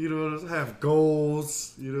 You know, I have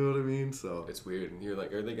goals. You know what I mean? So it's weird. And you're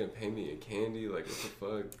like, are they gonna pay me in candy? Like,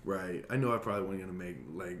 what the fuck? Right. I know I probably wasn't gonna make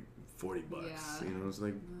like $40. Yeah. You know, it's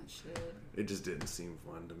like Not shit. it just didn't seem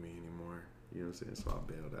fun to me anymore. You know what I'm saying? So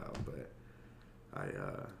I bailed out. But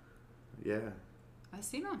yeah. I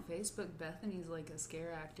seen on Facebook Bethany's like a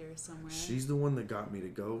scare actor somewhere. She's the one that got me to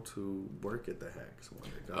go to work at the Hex one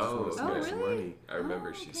day. Oh, to okay. spend some really? money. I remember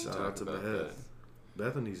Oh, she okay. Shout out talked to about that. Beth.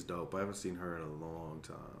 Bethany's dope. I haven't seen her in a long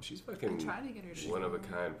time. She's I fucking tried to get her to one of a do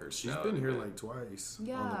it. kind She's personality. been here man. like twice on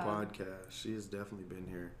Yeah. the podcast. She has definitely been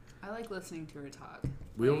here. I like listening to her talk.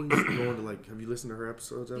 We Like, always go into like, have you listened to her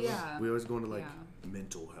episodes ever? Yeah. We always go into like Yeah.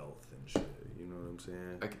 mental health and shit. You know what I'm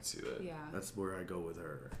saying? I could see that. Yeah. That's where I go with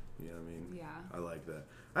her. You know what I mean? Yeah. I like that.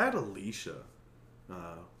 I had Alicia, you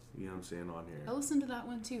know what I'm saying, on here. I listened to that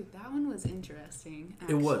one too. That one was interesting.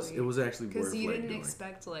 It was. Actually. It was actually Because worth you like, didn't doing.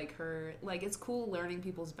 expect like her, like it's cool learning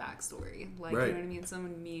people's backstory, like Right. you know what I mean.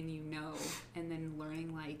 Someone me and you know, and then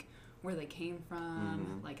learning like where they came from,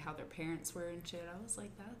 Mm-hmm. like how their parents were and shit. I was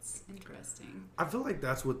like, that's interesting. I feel like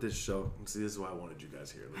that's what this show. See, this is why I wanted you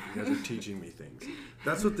guys here. Like, you guys are teaching me things.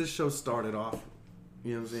 That's what this show started off.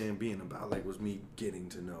 You know what I'm saying? Being about like was me getting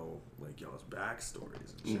to know like y'all's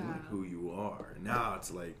backstories and shit, Yeah. like who you are. And now it's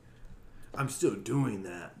like I'm still doing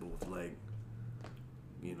that, but with like,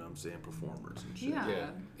 you know what I'm saying, performers and shit. Yeah. Yeah,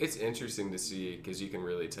 it's interesting to see because you can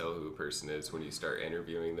really tell who a person is when you start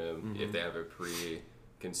interviewing them. If they have a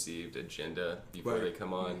preconceived agenda before Right. they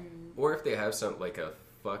come on, or if they have some like a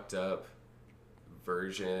fucked up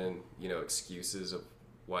version, you know, excuses of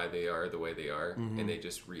why they are the way they are, and they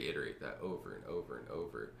just reiterate that over and over and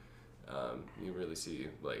over. You really see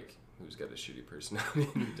like who's got a shitty personality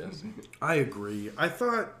and who doesn't. I agree. I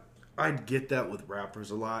thought I'd get that with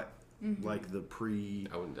rappers a lot, like the pre.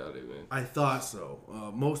 I wouldn't doubt it, man. I thought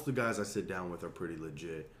so. Most of the guys I sit down with are pretty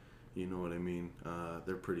legit. You know what I mean?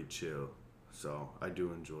 They're pretty chill, so I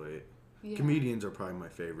do enjoy it. Yeah. Comedians are probably my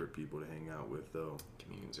favorite people to hang out with, though,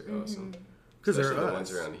 Comedians are awesome. because they're Especially the us.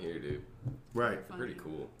 ones around here, dude. Right? They're pretty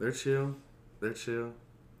cool. They're chill. They're chill.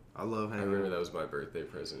 I love I hanging. remember that was my birthday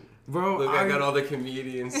present. Bro, Look, I got all the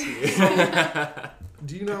comedians here.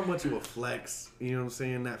 Do you know how much of a flex, you know what I'm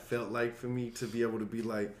saying, that felt like for me to be able to be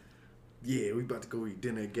like, yeah, we about to go eat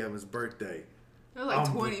dinner at Gavin's birthday. There were like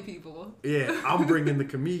I'm 20 people. Yeah, I'm bringing the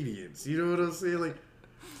comedians. You know what I'm saying? Like,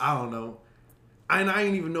 I don't know. And I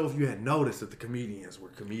didn't even know if you had noticed that the comedians were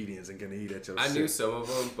comedians and gonna eat at your I shit. knew some of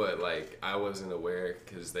them, but like I wasn't aware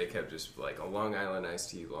because they kept just like a Long Island iced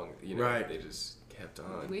tea, you know, Right. they just kept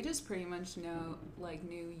on. We just pretty much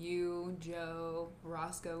knew you, Joe,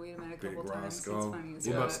 Roscoe. We had met a Big couple times. It's Roscoe. funny as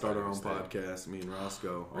We're about to fuck. start our own Understand. podcast, me and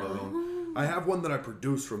Roscoe. Really? I have one that I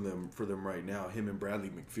produce for them right now, him and Bradley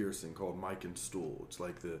McPherson, called Mike and Stool. It's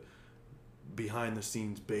like the behind the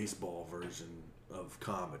scenes baseball version of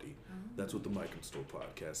comedy. That's what the Mike and Stool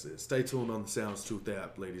podcast is. Stay tuned on the Sounds Truth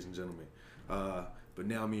app, ladies and gentlemen. But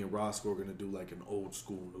now me and Roscoe are gonna do like an old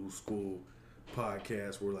school, new school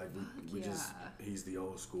podcast where like we just he's the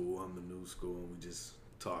old school, I'm the new school, and we just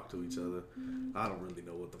talk to each other. I don't really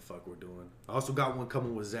know what the fuck we're doing. I also got one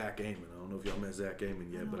coming with Zach Amon. I don't know if y'all met Zach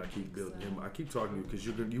Amon yet, but I keep building him. I keep talking to you because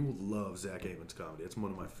you will love Zach Amon's comedy. It's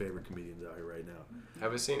one of my favorite comedians out here right now.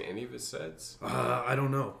 Have I seen any of his sets? I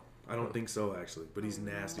don't know. I don't think so actually, but he's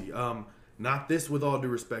nasty. Not this, with all due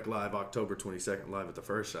respect, live October 22nd, live at the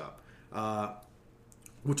First Shop,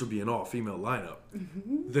 which will be an all-female lineup.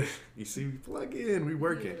 You see, we plug in, we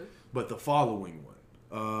working. Yeah. But the following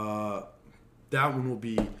one, that one will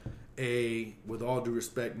be a With All Due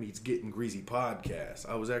Respect meets Getting Greasy podcast.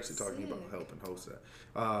 I was actually talking about Sick. helping host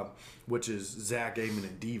that, which is Zach Amon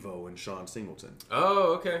and Devo and Sean Singleton.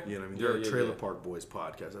 Oh, okay. You know what I mean? Yeah, They're a yeah, Trailer yeah. Park Boys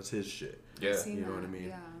podcast. That's his shit. Yeah, Seen You know what I that, mean?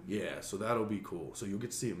 Yeah. Yeah, so that'll be cool. So you'll get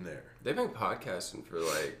to see him there. they've been podcasting for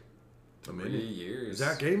like I 3 years.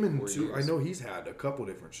 Zach Amon, 4 too. years. I know he's had a couple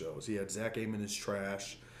different shows. He had Zach Amon is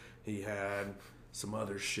Trash. He had some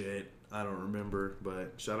other shit. I don't remember,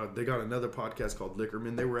 but shout out. They got another podcast called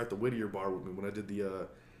Liquorman. They were at the Whittier Bar with me when I did the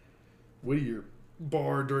Whittier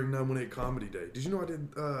Bar during 918 Comedy Day. Did you know I did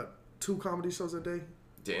 2 comedy shows a day?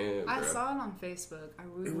 Damn, I bro. saw it on Facebook. I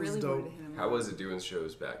It was really dope. wanted to hit him How up. was it doing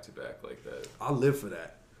shows back to back like that? I live for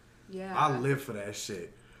that. Yeah. I live for that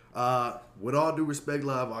shit. With All Due Respect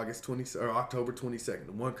live October 22nd,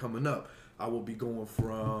 the one coming up, I will be going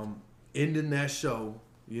from ending that show,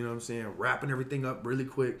 you know what I'm saying, wrapping everything up really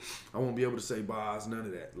quick. I won't be able to say byes, none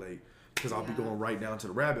of that, like, because I'll be going right down to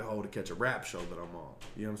the rabbit hole to catch a rap show that I'm on.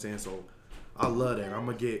 You know what I'm saying? So I love that. I'm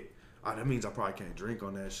gonna get that means I probably can't drink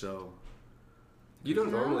on that show. You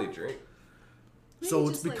don't normally drink. So Maybe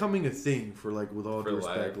it's just, like, becoming a thing for like With All For Due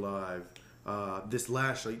Respect live. live. This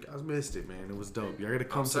last show, you guys missed it, man. It was dope. Y'all gotta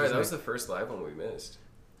come I'm to sorry, this that was next- the first live one we missed.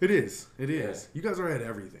 It is. Yeah. You guys are at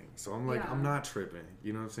everything. So I'm like, Yeah. I'm not tripping.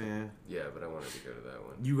 You know what I'm saying? Yeah, but I wanted to go to that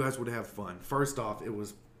one. You guys would have fun. First off,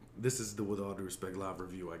 this is the With All Due Respect live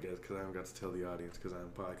review, I guess, because I haven't got to tell the audience because I'm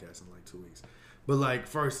podcasting in like 2 weeks. But like,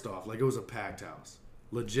 first off, like it was a packed house.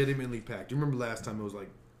 Legitimately packed. You remember last time it was like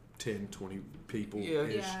 10, 20 people? Yeah.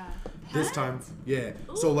 Yeah. This time, yeah.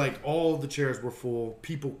 So like all the chairs were full.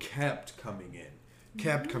 People kept coming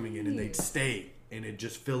in, and they'd stay, and it'd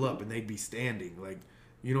just fill up, and they'd be standing. Like,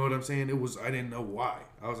 you know what I'm saying? I didn't know why.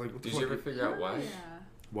 I was like, what the Did fuck? you ever figure out why? Yeah.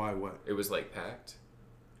 Why what? It was like packed.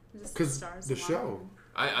 Just 'Cause stars the align. show.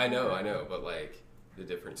 I know, but like the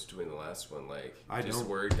difference between the last one, like I just don't.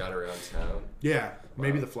 word got around town. Yeah,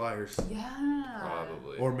 maybe Wow. the Flyers. Yeah.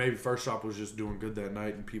 Probably. Or maybe First Shop was just doing good that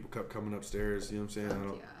night and people kept coming upstairs, you know what I'm saying? I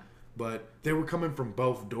don't, Yeah. But they were coming from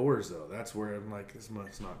both doors, though. That's where I'm like, this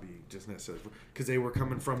must not be just necessary. Because they were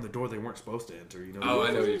coming from the door they weren't supposed to enter, you know? Oh,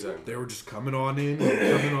 I know what you're talking They about. were just coming on in,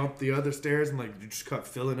 and coming up the other stairs, and like, you just kept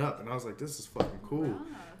filling up. And I was like, this is fucking cool. Wow.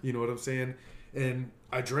 You know what I'm saying? And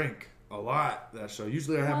I drank a lot that show.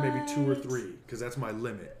 Usually I have maybe 2 or What? 3, because that's my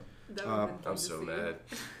limit. That would've been fun I'm to so see. mad.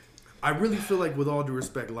 I really feel like With All Due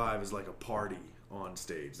Respect live is like a party on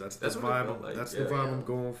stage. That's the That's what it vibe. felt like, That's yeah. the vibe I'm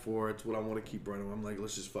going for. It's what I want to keep running. I'm like,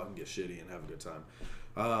 let's just fucking get shitty and have a good time.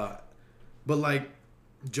 But like,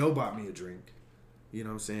 Joe bought me a drink. You know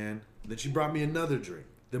what I'm saying? Then she brought me another drink.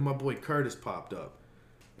 Then my boy Curtis popped up.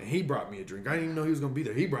 And he brought me a drink. I didn't even know he was going to be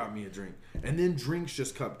there. He brought me a drink. And then drinks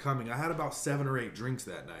just kept coming. I had about 7 or 8 drinks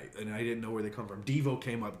that night. And I didn't know where they come from. Devo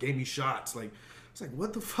came up, gave me shots. Like, it's like,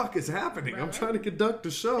 what the fuck is happening? I'm Right. trying to conduct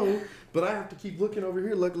a show, but I have to keep looking over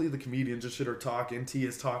here. Luckily, the comedians just shit are talking.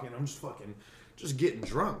 Tia's talking. I'm just fucking, just getting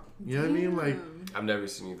drunk. You know what I mean? Like, Damn. I've never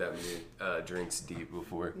seen you that many drinks deep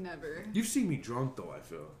before. Never. you've seen me drunk, though, I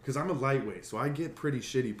feel. Because I'm a lightweight, so I get pretty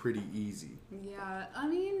shitty pretty easy. Yeah, I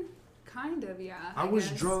mean, kind of, yeah. I was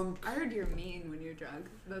guess. drunk. I heard you're mean when you're drunk.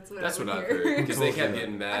 That's what That's I what would I've hear. heard. Because they kept Yeah.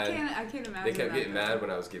 getting I mad. can't imagine. They kept that, getting though. mad when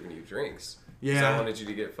I was giving you drinks. 'Cause Yeah. I wanted you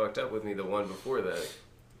to get fucked up with me the one before that.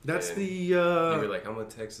 That's And the, You were like, I'm gonna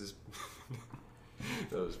text this.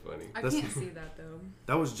 That was funny. I That's- can't see that though.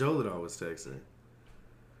 that was Joe that I was texting.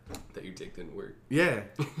 That your dick didn't work. Yeah.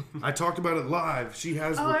 I talked about it live. She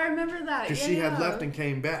has, Oh, I remember that. because Yeah, she had yeah. left and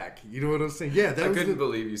came back. You know what I'm saying? Yeah, that I was couldn't the,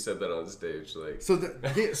 believe you said that on stage. Like, So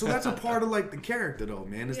so that's a part of like the character though,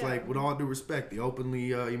 man. It's Yeah. like, with all due respect, the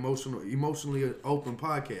openly emotionally open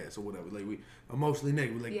podcast or whatever. Like, we emotionally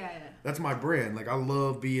naked. Like, Yeah. that's my brand. Like, I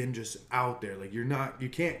love being just out there. Like, you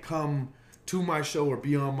can't come to my show or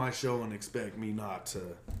be on my show and expect me not to,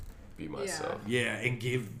 be myself. and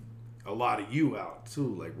give a lot of you out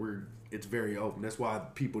too. Like, it's very open. That's why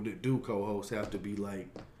people that do co-host have to be like,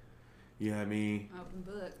 you know what I mean? Open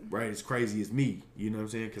book. Right, as crazy as me, you know what I'm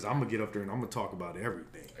saying? Because I'm going to get up there and I'm going to talk about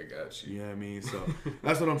everything. I got you. You know what I mean? So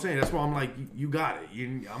that's what I'm saying. That's why I'm like, you got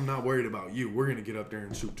it. I'm not worried about you. We're going to get up there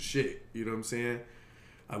and shoot the shit. You know what I'm saying?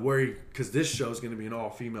 I worry because this show's going to be an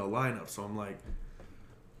all-female lineup. So I'm like,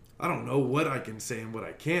 I don't know what I can say and what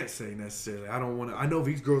I can't say necessarily. I don't want to. I know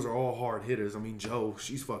these girls are all hard hitters. I mean, Joe,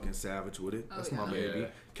 she's fucking savage with it. Oh, That's yeah. my baby. Yeah.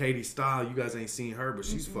 Katie Style, you guys ain't seen her, but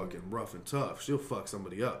she's fucking rough and tough. She'll fuck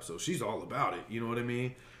somebody up. So she's all about it. You know what I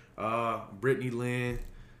mean? Brittany Lynn,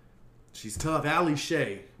 she's tough. Allie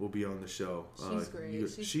Shay will be on the show. She's great.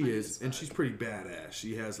 She's she funny is, as and fuck. she's pretty badass.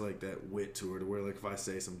 She has like that wit to her, to where like if I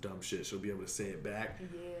say some dumb shit, she'll be able to say it back.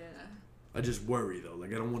 Yeah. I just worry though.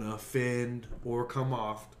 Like, I don't want to offend or come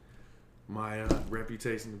off my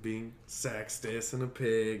reputation of being sexist and a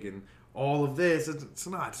pig and all of this. It's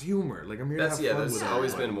not. It's humor. Like, I'm here That's to have fun that's with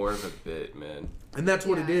always everybody. been more of a bit, man. And that's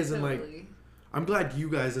what it Yeah, is. And like, totally. I'm glad you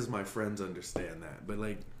guys as my friends understand that. But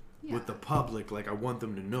like, Yeah. with the public, like, I want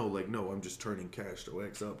them to know, like, no, I'm just turning Castro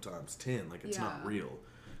X up times 10. Like, it's not Yeah. real.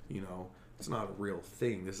 You know, it's not a real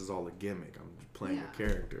thing. This is all a gimmick. I'm just playing a Yeah.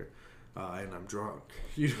 character. And I'm drunk.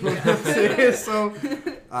 You know what I'm saying? So,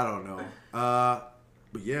 I don't know.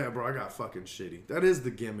 But yeah, bro, I got fucking shitty. That is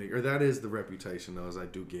the gimmick, or that is the reputation, though, is I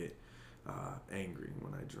do get angry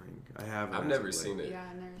when I drink. I haven't. I've as never of late. seen it. Yeah,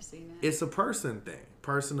 I've never seen it. It's a person thing,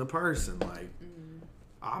 person to person. Like,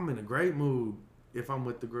 I'm in a great mood if I'm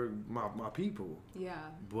with my people, Yeah.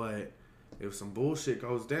 but if some bullshit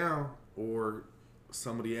goes down or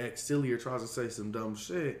somebody acts silly or tries to say some dumb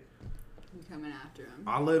shit, You coming after him.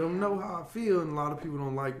 I let them know how I feel, and a lot of people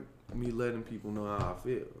don't like me letting people know how I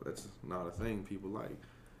feel. That's not a thing people like.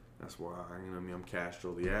 That's why, you know what I mean, I'm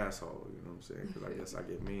Castro the asshole, you know what I'm saying? Because I guess I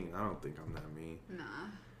get mean. I don't think I'm that mean. Nah.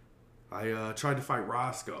 I tried to fight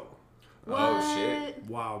Roscoe Oh shit.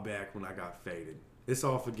 a while back when I got faded. It's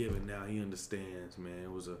all forgiven now. He understands, man.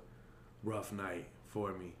 It was a rough night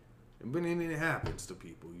for me. But then it happens to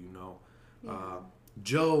people, you know.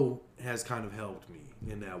 Joe has kind of helped me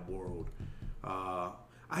in that world. I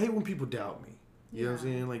hate when people doubt me. You know what I'm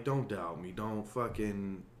saying? Like, don't doubt me. Don't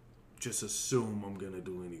fucking just assume I'm going to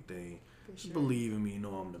do anything. Just believe in me.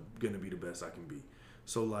 Know I'm going to be the best I can be.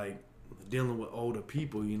 So, like, dealing with older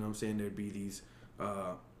people, you know what I'm saying? There'd be these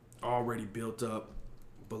already built up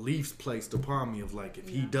beliefs placed upon me of, like, if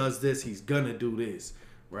he does this, he's going to do this,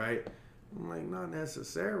 right? I'm like, not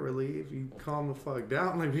necessarily. If you calm the fuck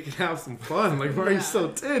down, like, we can have some fun. Like, why are you so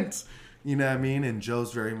tense? You know what I mean? And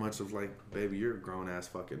Joe's very much of like, baby, you're a grown-ass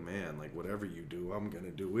fucking man. Like, whatever you do, I'm going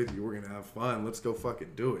to do with you. We're going to have fun. Let's go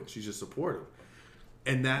fucking do it. She's just supportive.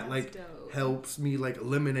 And that, like, dope. helps me, like,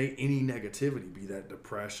 eliminate any negativity, be that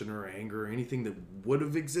depression or anger or anything that would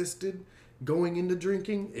have existed going into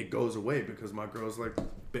drinking. It goes away because my girl's like,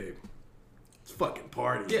 babe, it's fucking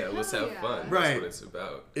party. Yeah, let's have fun. Right. That's what it's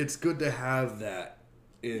about. It's good to have that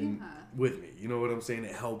in with me. You know what I'm saying?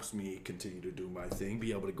 It helps me continue to do my thing,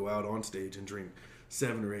 be able to go out on stage and drink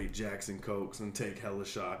 7 or 8 Jacks and Cokes and take hella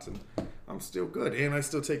shots, and I'm still good. And I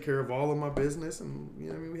still take care of all of my business, and you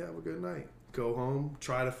know what I mean? We have a good night. Go home,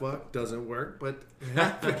 try to fuck, doesn't work, but it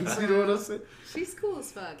happens. You know what I'm saying? She's cool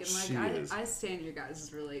as fuck, and She like is. I stand your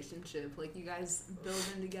guys' relationship. Like, you guys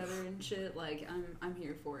building together and shit. Like, I'm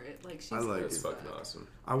here for it. Like, she's I like cool It's as fucking fuck. awesome.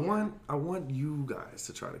 I want you guys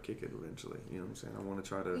to try to kick it eventually. You know what I'm saying? I want to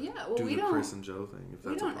try to do we the don't- Kris and Joe thing. If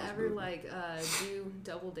We that's don't a ever possibility. do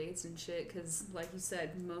double dates and shit because, like you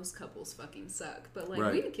said, most couples fucking suck. But like,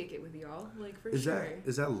 Right. we could kick it with y'all, like for Is sure.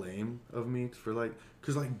 that lame of me for like,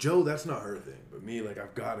 cause like Joe, that's not her thing, but me, like,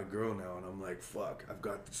 I've got a girl now, and I'm like, fuck, I've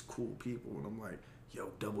got these cool people, and I'm like, yo,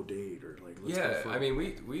 double date or like, let's go Yeah, fuck. I mean,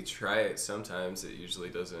 we try it sometimes. It usually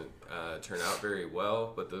doesn't turn out very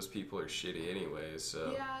well, but those people are shitty anyways.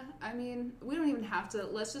 So Yeah, I mean, we don't even have to.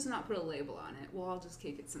 Let's just not put a label on it. We'll all just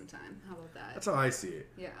kick it sometime. How about that? That's how I see it.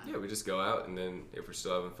 Yeah. yeah, we just go out, and then if we're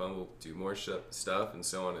still having fun, we'll do more stuff and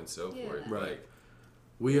so on and so Yeah. forth. Right. Like,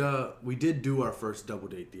 We did do our first double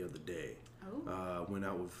date the other day. Oh. Went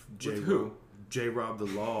out with With who? J Rob the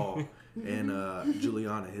Law and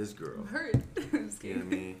Juliana, his girl. Heard. I'm just You know what I kidding.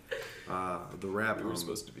 mean? The rap we were homie.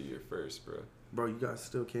 supposed to be your first, bro. Bro, you guys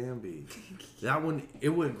still can be. That one, it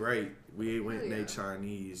went great. We went and Hell yeah. ate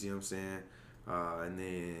Chinese, you know what I'm saying? And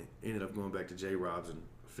then ended up going back to J Rob's and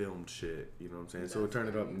filmed shit, you know what I'm saying? So it That's turned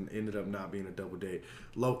it up right. and ended up not being a double date.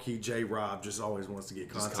 Low key, J Rob just always wants to get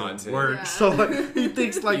Just content, content. work. Yeah. So like, he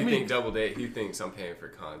thinks like you me. think double date? He thinks I'm paying for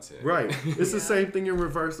content. Right. It's the Yeah. same thing in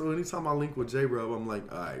reverse. So anytime I link with J Rob, I'm like,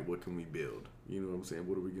 all right, what can we build? You know what I'm saying?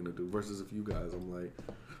 What are we going to do? Versus if you guys, I'm like,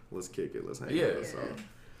 let's kick it. Let's hang Yeah. out. So,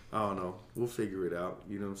 I don't know. We'll figure it out.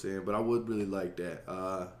 You know what I'm saying? But I would really like that.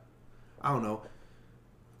 I don't know.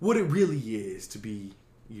 What it really is to be,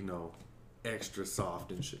 you know, extra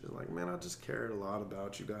soft and shit. Like, man, I just cared a lot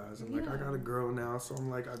about you guys. And, like, I Yeah. got a girl now, so I'm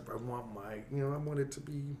like, I want my, you know, I want it to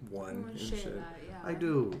be one wanna and share shit. that, yeah. I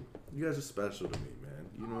do. You guys are special to me, man.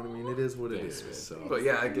 You know what I mean? It is what it Thanks, is. man. So, But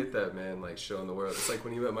yeah, I get that, man. Like, showing the world. It's like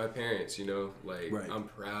when you met my parents, you know. Like, Right. I'm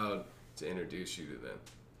proud to introduce you to them.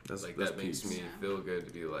 that's Like, that's that makes peace. me feel good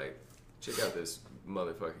to be like, check out this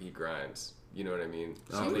motherfucker. He grinds. You know what I mean?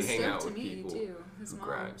 She So was they hang stoked out to with meet you people too. His who mom.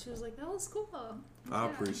 grind. She was like, "That was cool." I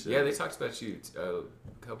appreciate Yeah, it. they talked about you a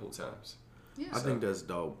couple times. Yeah. I think that's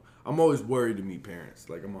dope. I'm always worried to meet parents.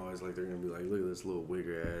 Like, I'm always like, they're going to be like, look at this little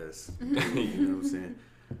wigger ass. You know what I'm saying?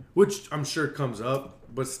 Which I'm sure comes up,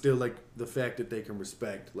 but still, like, the fact that they can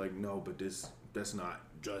respect, like, no, but that's not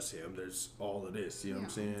just him. There's all of this. You know what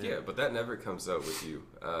I'm saying? Yeah, but that never comes up with you.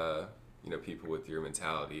 You know, people with your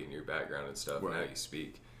mentality and your background and stuff, and how Right. you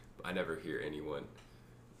speak. I never hear anyone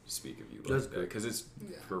speak of you like That's that good. because it's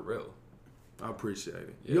Yeah. for real. I appreciate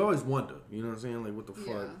it. Yeah. You always wonder, you know what I'm saying? Like, what the fuck?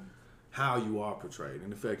 Yeah. How you are portrayed.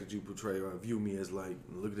 And the fact that you portray or view me as, like,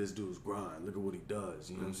 look at this dude's grind. Look at what he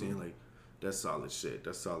does. You know what I'm saying? Like, that's solid shit.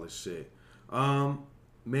 That's solid shit.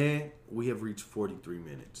 Man, we have reached 43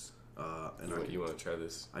 minutes. And You want to try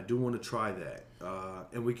this? I do want to try that.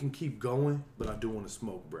 And we can keep going, but I do want a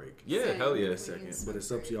smoke break. Yeah, Same. hell yeah. In a second. But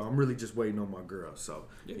it's up to y'all. I'm really just waiting on my girl. So,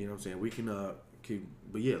 Yeah. you know what I'm saying? We can keep.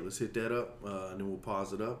 But yeah, let's hit that up. And then we'll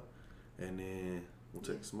pause it up. And then we'll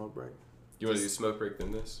take a smoke break. You want to do smoke break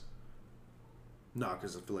than this? Nah,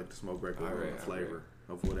 because I feel like the smoke break will All ruin right, the all flavor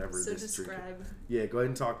of whatever So this drink. describe. Yeah, go ahead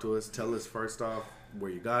and talk to us. Tell us first off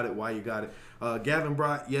where you got it, why you got it. Gavin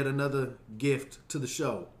brought yet another gift to the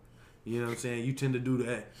show. You know what I'm saying? You tend to do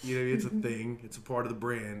that. You know, it's a thing. It's a part of the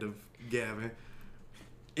brand of Gavin.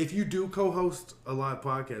 If you do co-host a live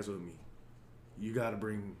podcast with me, you gotta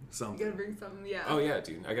bring something. You gotta bring something, yeah. Oh yeah,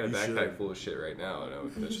 dude. I got a You backpack should. full of shit right now.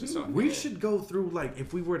 And that's just on We hand. should go through, like,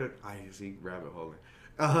 if we were to... I see rabbit hole.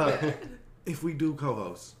 If we do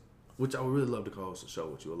co-host, which I would really love to co-host a show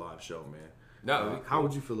with you, a live show, man. No, that'd be How cool.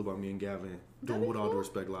 would you feel about me and Gavin doing be With All Due cool.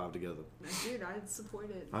 Respect live together? Dude, I'd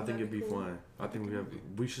support it. I think it'd be cool. fun. I think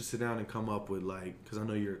we should sit down and come up with, like, because I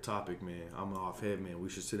know you're a topic man. I'm an off head man. We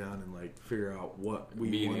should sit down and, like, figure out what we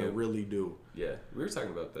want to Medium. really do. Yeah, we were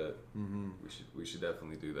talking about that. Mm-hmm. We should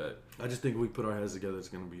definitely do that. I just think if we put our heads together, it's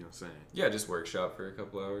gonna be insane. Yeah, just workshop for a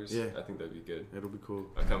couple hours. Yeah. I think that'd be good. It'll be cool.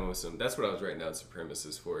 I'll come up with some. That's what I was writing down some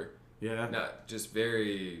premises for. Yeah, Not just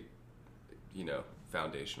very,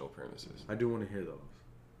 foundational premises. I do want to hear those.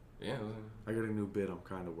 Yeah. I got a new bit I'm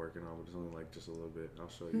kind of working on, but it's only like just a little bit. I'll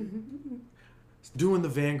show you. Doing the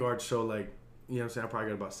Vanguard show, like, you know what I'm saying? I probably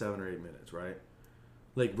got about 7 or 8 minutes, right?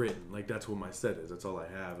 Like, written. Like, that's what my set is. That's all I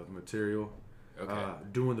have of material. Okay.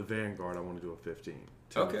 Doing the Vanguard, I want to do a 15. 10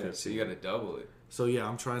 to Okay. 15. So you got to double it So, yeah,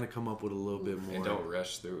 I'm trying to come up with a little bit more. and don't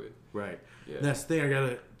rush through it. Right. Yeah. And that's the thing, I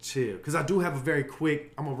gotta chill. Because I do have a very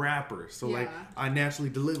quick, I'm a rapper. So, like, Yeah. I naturally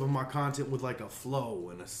deliver my content with, like, a flow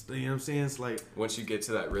and you know what I'm saying? It's like, Once you get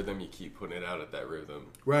to that rhythm, you keep putting it out at that rhythm.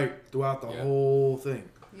 right, throughout the Yeah. whole thing.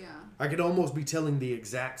 Yeah. I could almost be telling the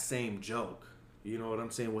exact same joke. You know what I'm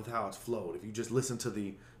saying? With how it's flowed. If you just listen to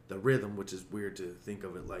the rhythm, which is weird to think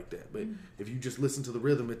of it like that. But if you just listen to the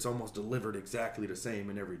rhythm, it's almost delivered exactly the same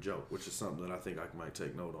in every joke, which is something that I think I might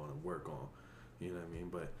take note on and work on. You know what I mean?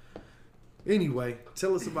 But anyway,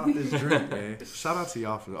 tell us about this drink, man. Shout out to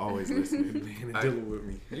y'all for always listening, man, and dealing with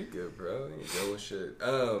me. You good, bro? You deal with shit.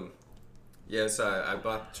 Yeah, so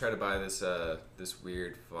I tried to buy this this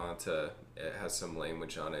weird Fanta. It has some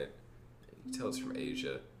language on it. You can tell it's from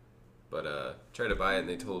Asia, but tried to buy it and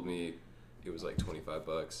they told me it was like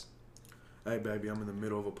 $25. Hey, baby, I'm in the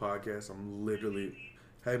middle of a podcast.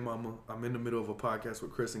 Hey, mama, I'm in the middle of a podcast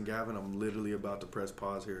with Kris and Gavin. I'm literally about to press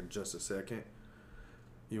pause here in just a second.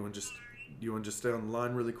 You want to just stay on the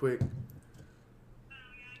line really quick?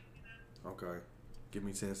 Okay. Give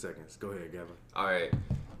me 10 seconds. Go ahead, Gavin. All right,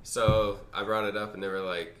 so I brought it up and they were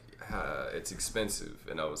like, "It's expensive,"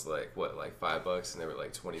 and I was like, "What, like $5?" And they were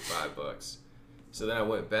like $25. So then I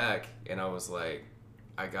went back and I was like,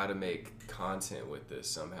 I gotta make content with this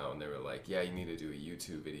somehow, and they were like, "Yeah, you need to do a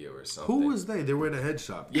YouTube video or something." Who was they? They were at a head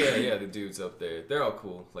shop. Yeah, the dudes up there. They're all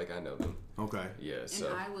cool. Like, I know them. Okay. Yeah, so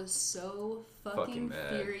And I was so Fucking fucking mad.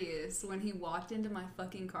 furious when he walked into my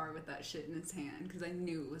fucking car with that shit in his hand because I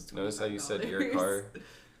knew it was $25. notice how you said your car?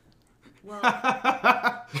 Well, our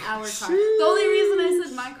car. The only reason I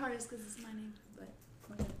said my car is because it's my name, but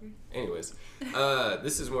whatever. Anyways,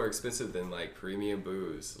 this is more expensive than like premium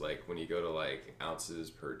booze. Like when you go to like ounces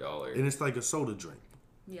per dollar. And it's like a soda drink.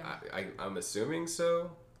 Yeah. I'm assuming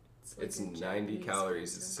so. like It's a 90 Japanese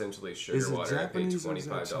calories. It's flavor. essentially sugar Is it water. I paid Japanese or is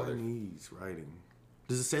that $25. Chinese writing?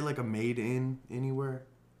 Does it say like a made in anywhere?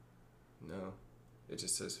 No, it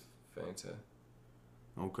just says Fanta.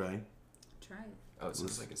 Okay. Try it. Oh, it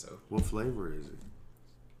sounds like it's open. What flavor is it?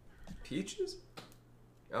 Peaches?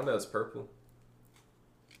 I don't know. It's purple.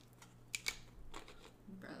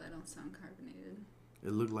 Bro, that don't sound carbonated.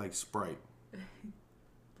 It looked like Sprite.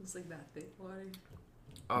 Looks like that thick water.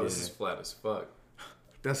 Oh, this Yeah. is flat as fuck.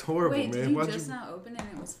 That's horrible, Wait, man. did you Why'd just you now open it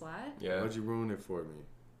and it was flat? Yeah. Why'd you ruin it for me?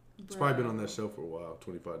 It's Bro, probably been on that shelf for a while.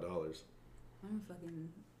 $25. I'm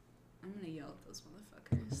gonna yell at those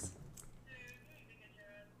motherfuckers.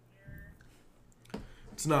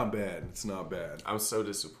 It's not bad. It's not bad. I'm so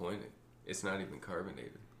disappointed. It's not even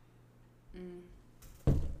carbonated.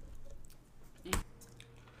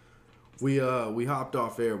 We hopped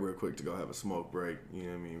off air real quick to go have a smoke break. You know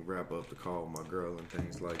what I mean? Wrap up the call with my girl and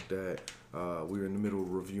things like that. We were in the middle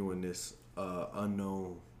of reviewing this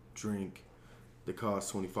unknown drink that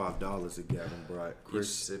cost $25 that Gavin brought. Each Kris,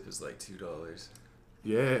 sip is like $2.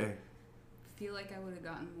 yeah. I feel like I would have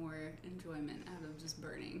gotten more enjoyment out of just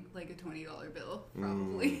burning like a $20 bill,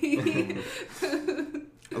 probably.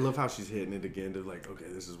 I love how she's hitting it again to like, okay,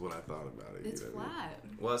 this is what I thought about it. It's you know what I mean? flat.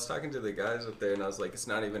 Well, I was talking to the guys up there, and I was like, it's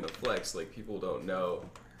not even a flex. Like, people don't know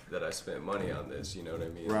that I spent money on this. You know what I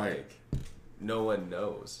mean? Right. Like, no one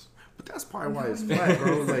knows. But that's probably why it's flat,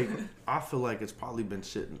 bro. Like, I feel like it's probably been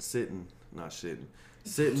sitting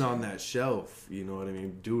on that shelf, you know what I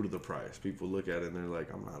mean, due to the price. People look at it and they're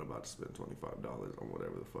like, I'm not about to spend $25 on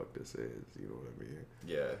whatever the fuck this is, you know what I mean?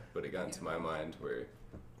 Yeah, but it got into my mind where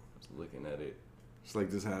I was looking at it. It's like,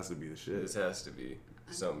 this has to be the shit. This has to be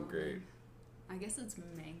something great. I guess it's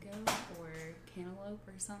mango or cantaloupe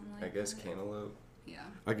or something like I that. guess cantaloupe. Yeah.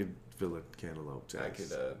 I could feel a cantaloupe taste. I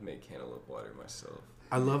could make cantaloupe water myself.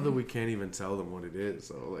 I love that we can't even tell them what it is,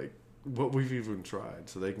 so like, what we've even tried,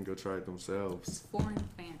 so they can go try it themselves. Foreign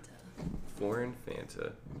Fanta. Foreign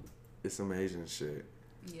Fanta. It's some Asian shit.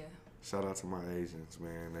 Yeah. Shout out to my Asians,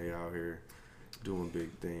 man. They out here doing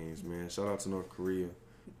big things, man. Shout out to North Korea.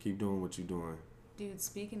 Keep doing what you're doing. Dude,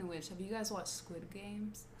 speaking of which, have you guys watched Squid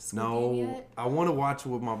Games? No, Game yet? I want to watch it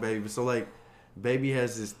with my baby. So, like, baby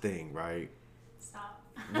has this thing, right? Stop.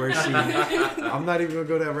 Where she, I'm not even going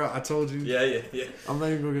to go that route. I told you. Yeah. I'm not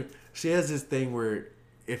even going to. She has this thing where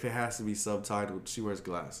if it has to be subtitled, she wears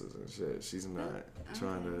glasses and shit. She's not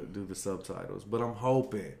trying to do the subtitles. But I'm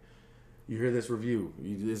hoping. You hear this review.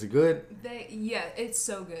 Is it good? Yeah, it's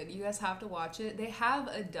so good. You guys have to watch it. They have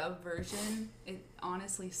a dub version. It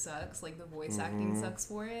honestly sucks. Like, the voice acting sucks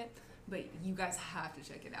for it. But you guys have to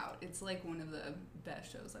check it out. It's like one of the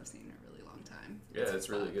best shows I've seen in a really long time. Yeah, it's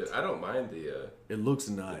really good. I don't mind the It looks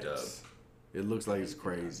nice. dub. It looks like it's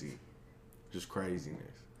crazy. Just craziness.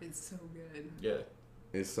 It's so good. Yeah,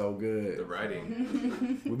 It's so good. the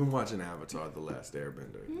writing. We've been watching Avatar: The Last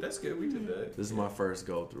Airbender. That's good. We did that. This is my first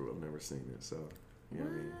go through. I've never seen it, so you know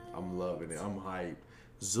what I mean. I'm loving it. I'm hyped.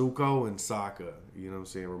 Zuko and Sokka, you know what I'm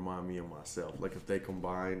saying, remind me of myself. Like, if they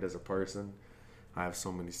combined as a person, I have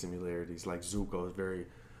so many similarities. Like, Zuko is very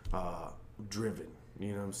driven,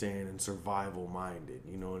 you know what I'm saying, and survival minded.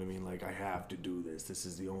 You know what I mean? Like, I have to do this. This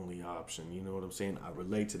is the only option. You know what I'm saying? I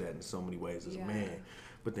relate to that in so many ways as a man.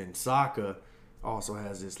 But then Sokka also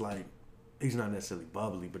has this, like, he's not necessarily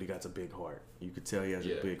bubbly, but he got a big heart. You could tell he has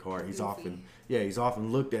a big heart. He's often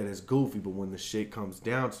looked at as goofy, but when the shit comes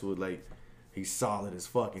down to it, like, he's solid as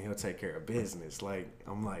fuck and he'll take care of business. Like,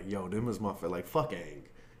 I'm like, yo, them is my like, fuck Aang.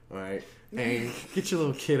 All right, Aang, get your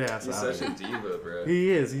little kid ass He's out. such a diva, bro.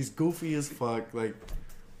 He is. He's goofy as fuck. Like,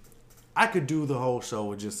 I could do the whole show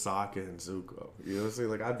with just Sokka and Zuko. You know what I'm saying?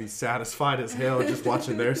 Like, I'd be satisfied as hell just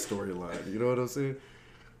watching their storyline. You know what I'm saying?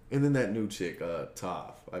 And then that new chick,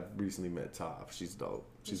 Toph. I recently met Toph. She's dope.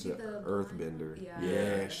 She's an earthbender.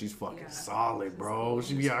 Yeah, she's fucking solid, bro.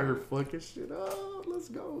 She be out here fucking shit up. Let's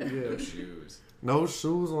go. Yeah. No shoes. No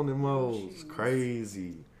shoes on them hoes.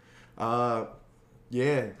 Crazy.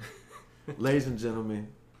 Yeah. Ladies and gentlemen,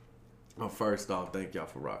 first off, thank y'all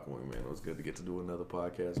for rocking with me, man. It was good to get to do another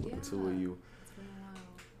podcast with the two of you. It's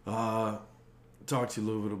been a while. Talk to you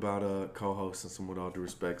a little bit about co-hosting some With All Due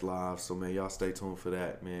Respect live. So, man, y'all stay tuned for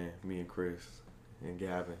that, man. Me and Kris and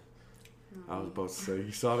Gavin. I was about to say,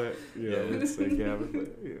 you saw that? Yeah, I didn't say Gavin,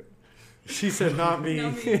 but yeah. She said, not me.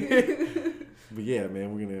 But yeah,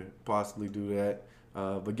 man, we're going to possibly do that.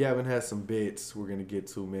 But Gavin has some bits we're going to get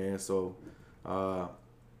to, man. So,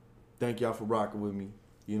 thank y'all for rocking with me.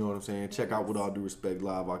 You know what I'm saying? Check out With All Due Respect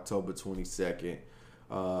live October 22nd.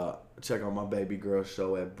 Check out my baby girl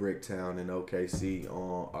show at Bricktown in OKC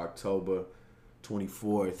on October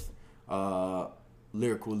 24th.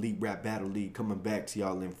 Lyrical Elite Rap Battle League coming back to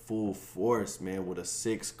y'all in full force, man, with a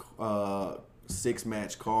six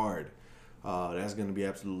match card. That's gonna be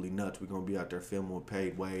absolutely nuts. We're gonna be out there filming with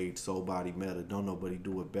Paid Wade, Soul Body Meta. Don't nobody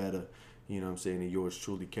do it better. You know what I'm saying? And yours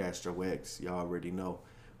truly, Castro X. Y'all already know.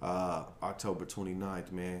 October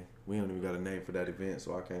 29th, man. We don't even got a name for that event,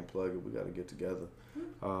 so I can't plug it. We got to get together.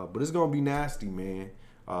 But it's going to be nasty, man.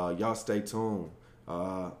 Y'all stay tuned.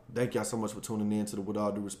 Thank y'all so much for tuning in to the With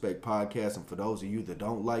All Due Respect podcast. And for those of you that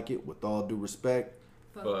don't like it, with all due respect,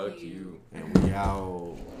 Fuck you. and we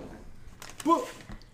out. Boop.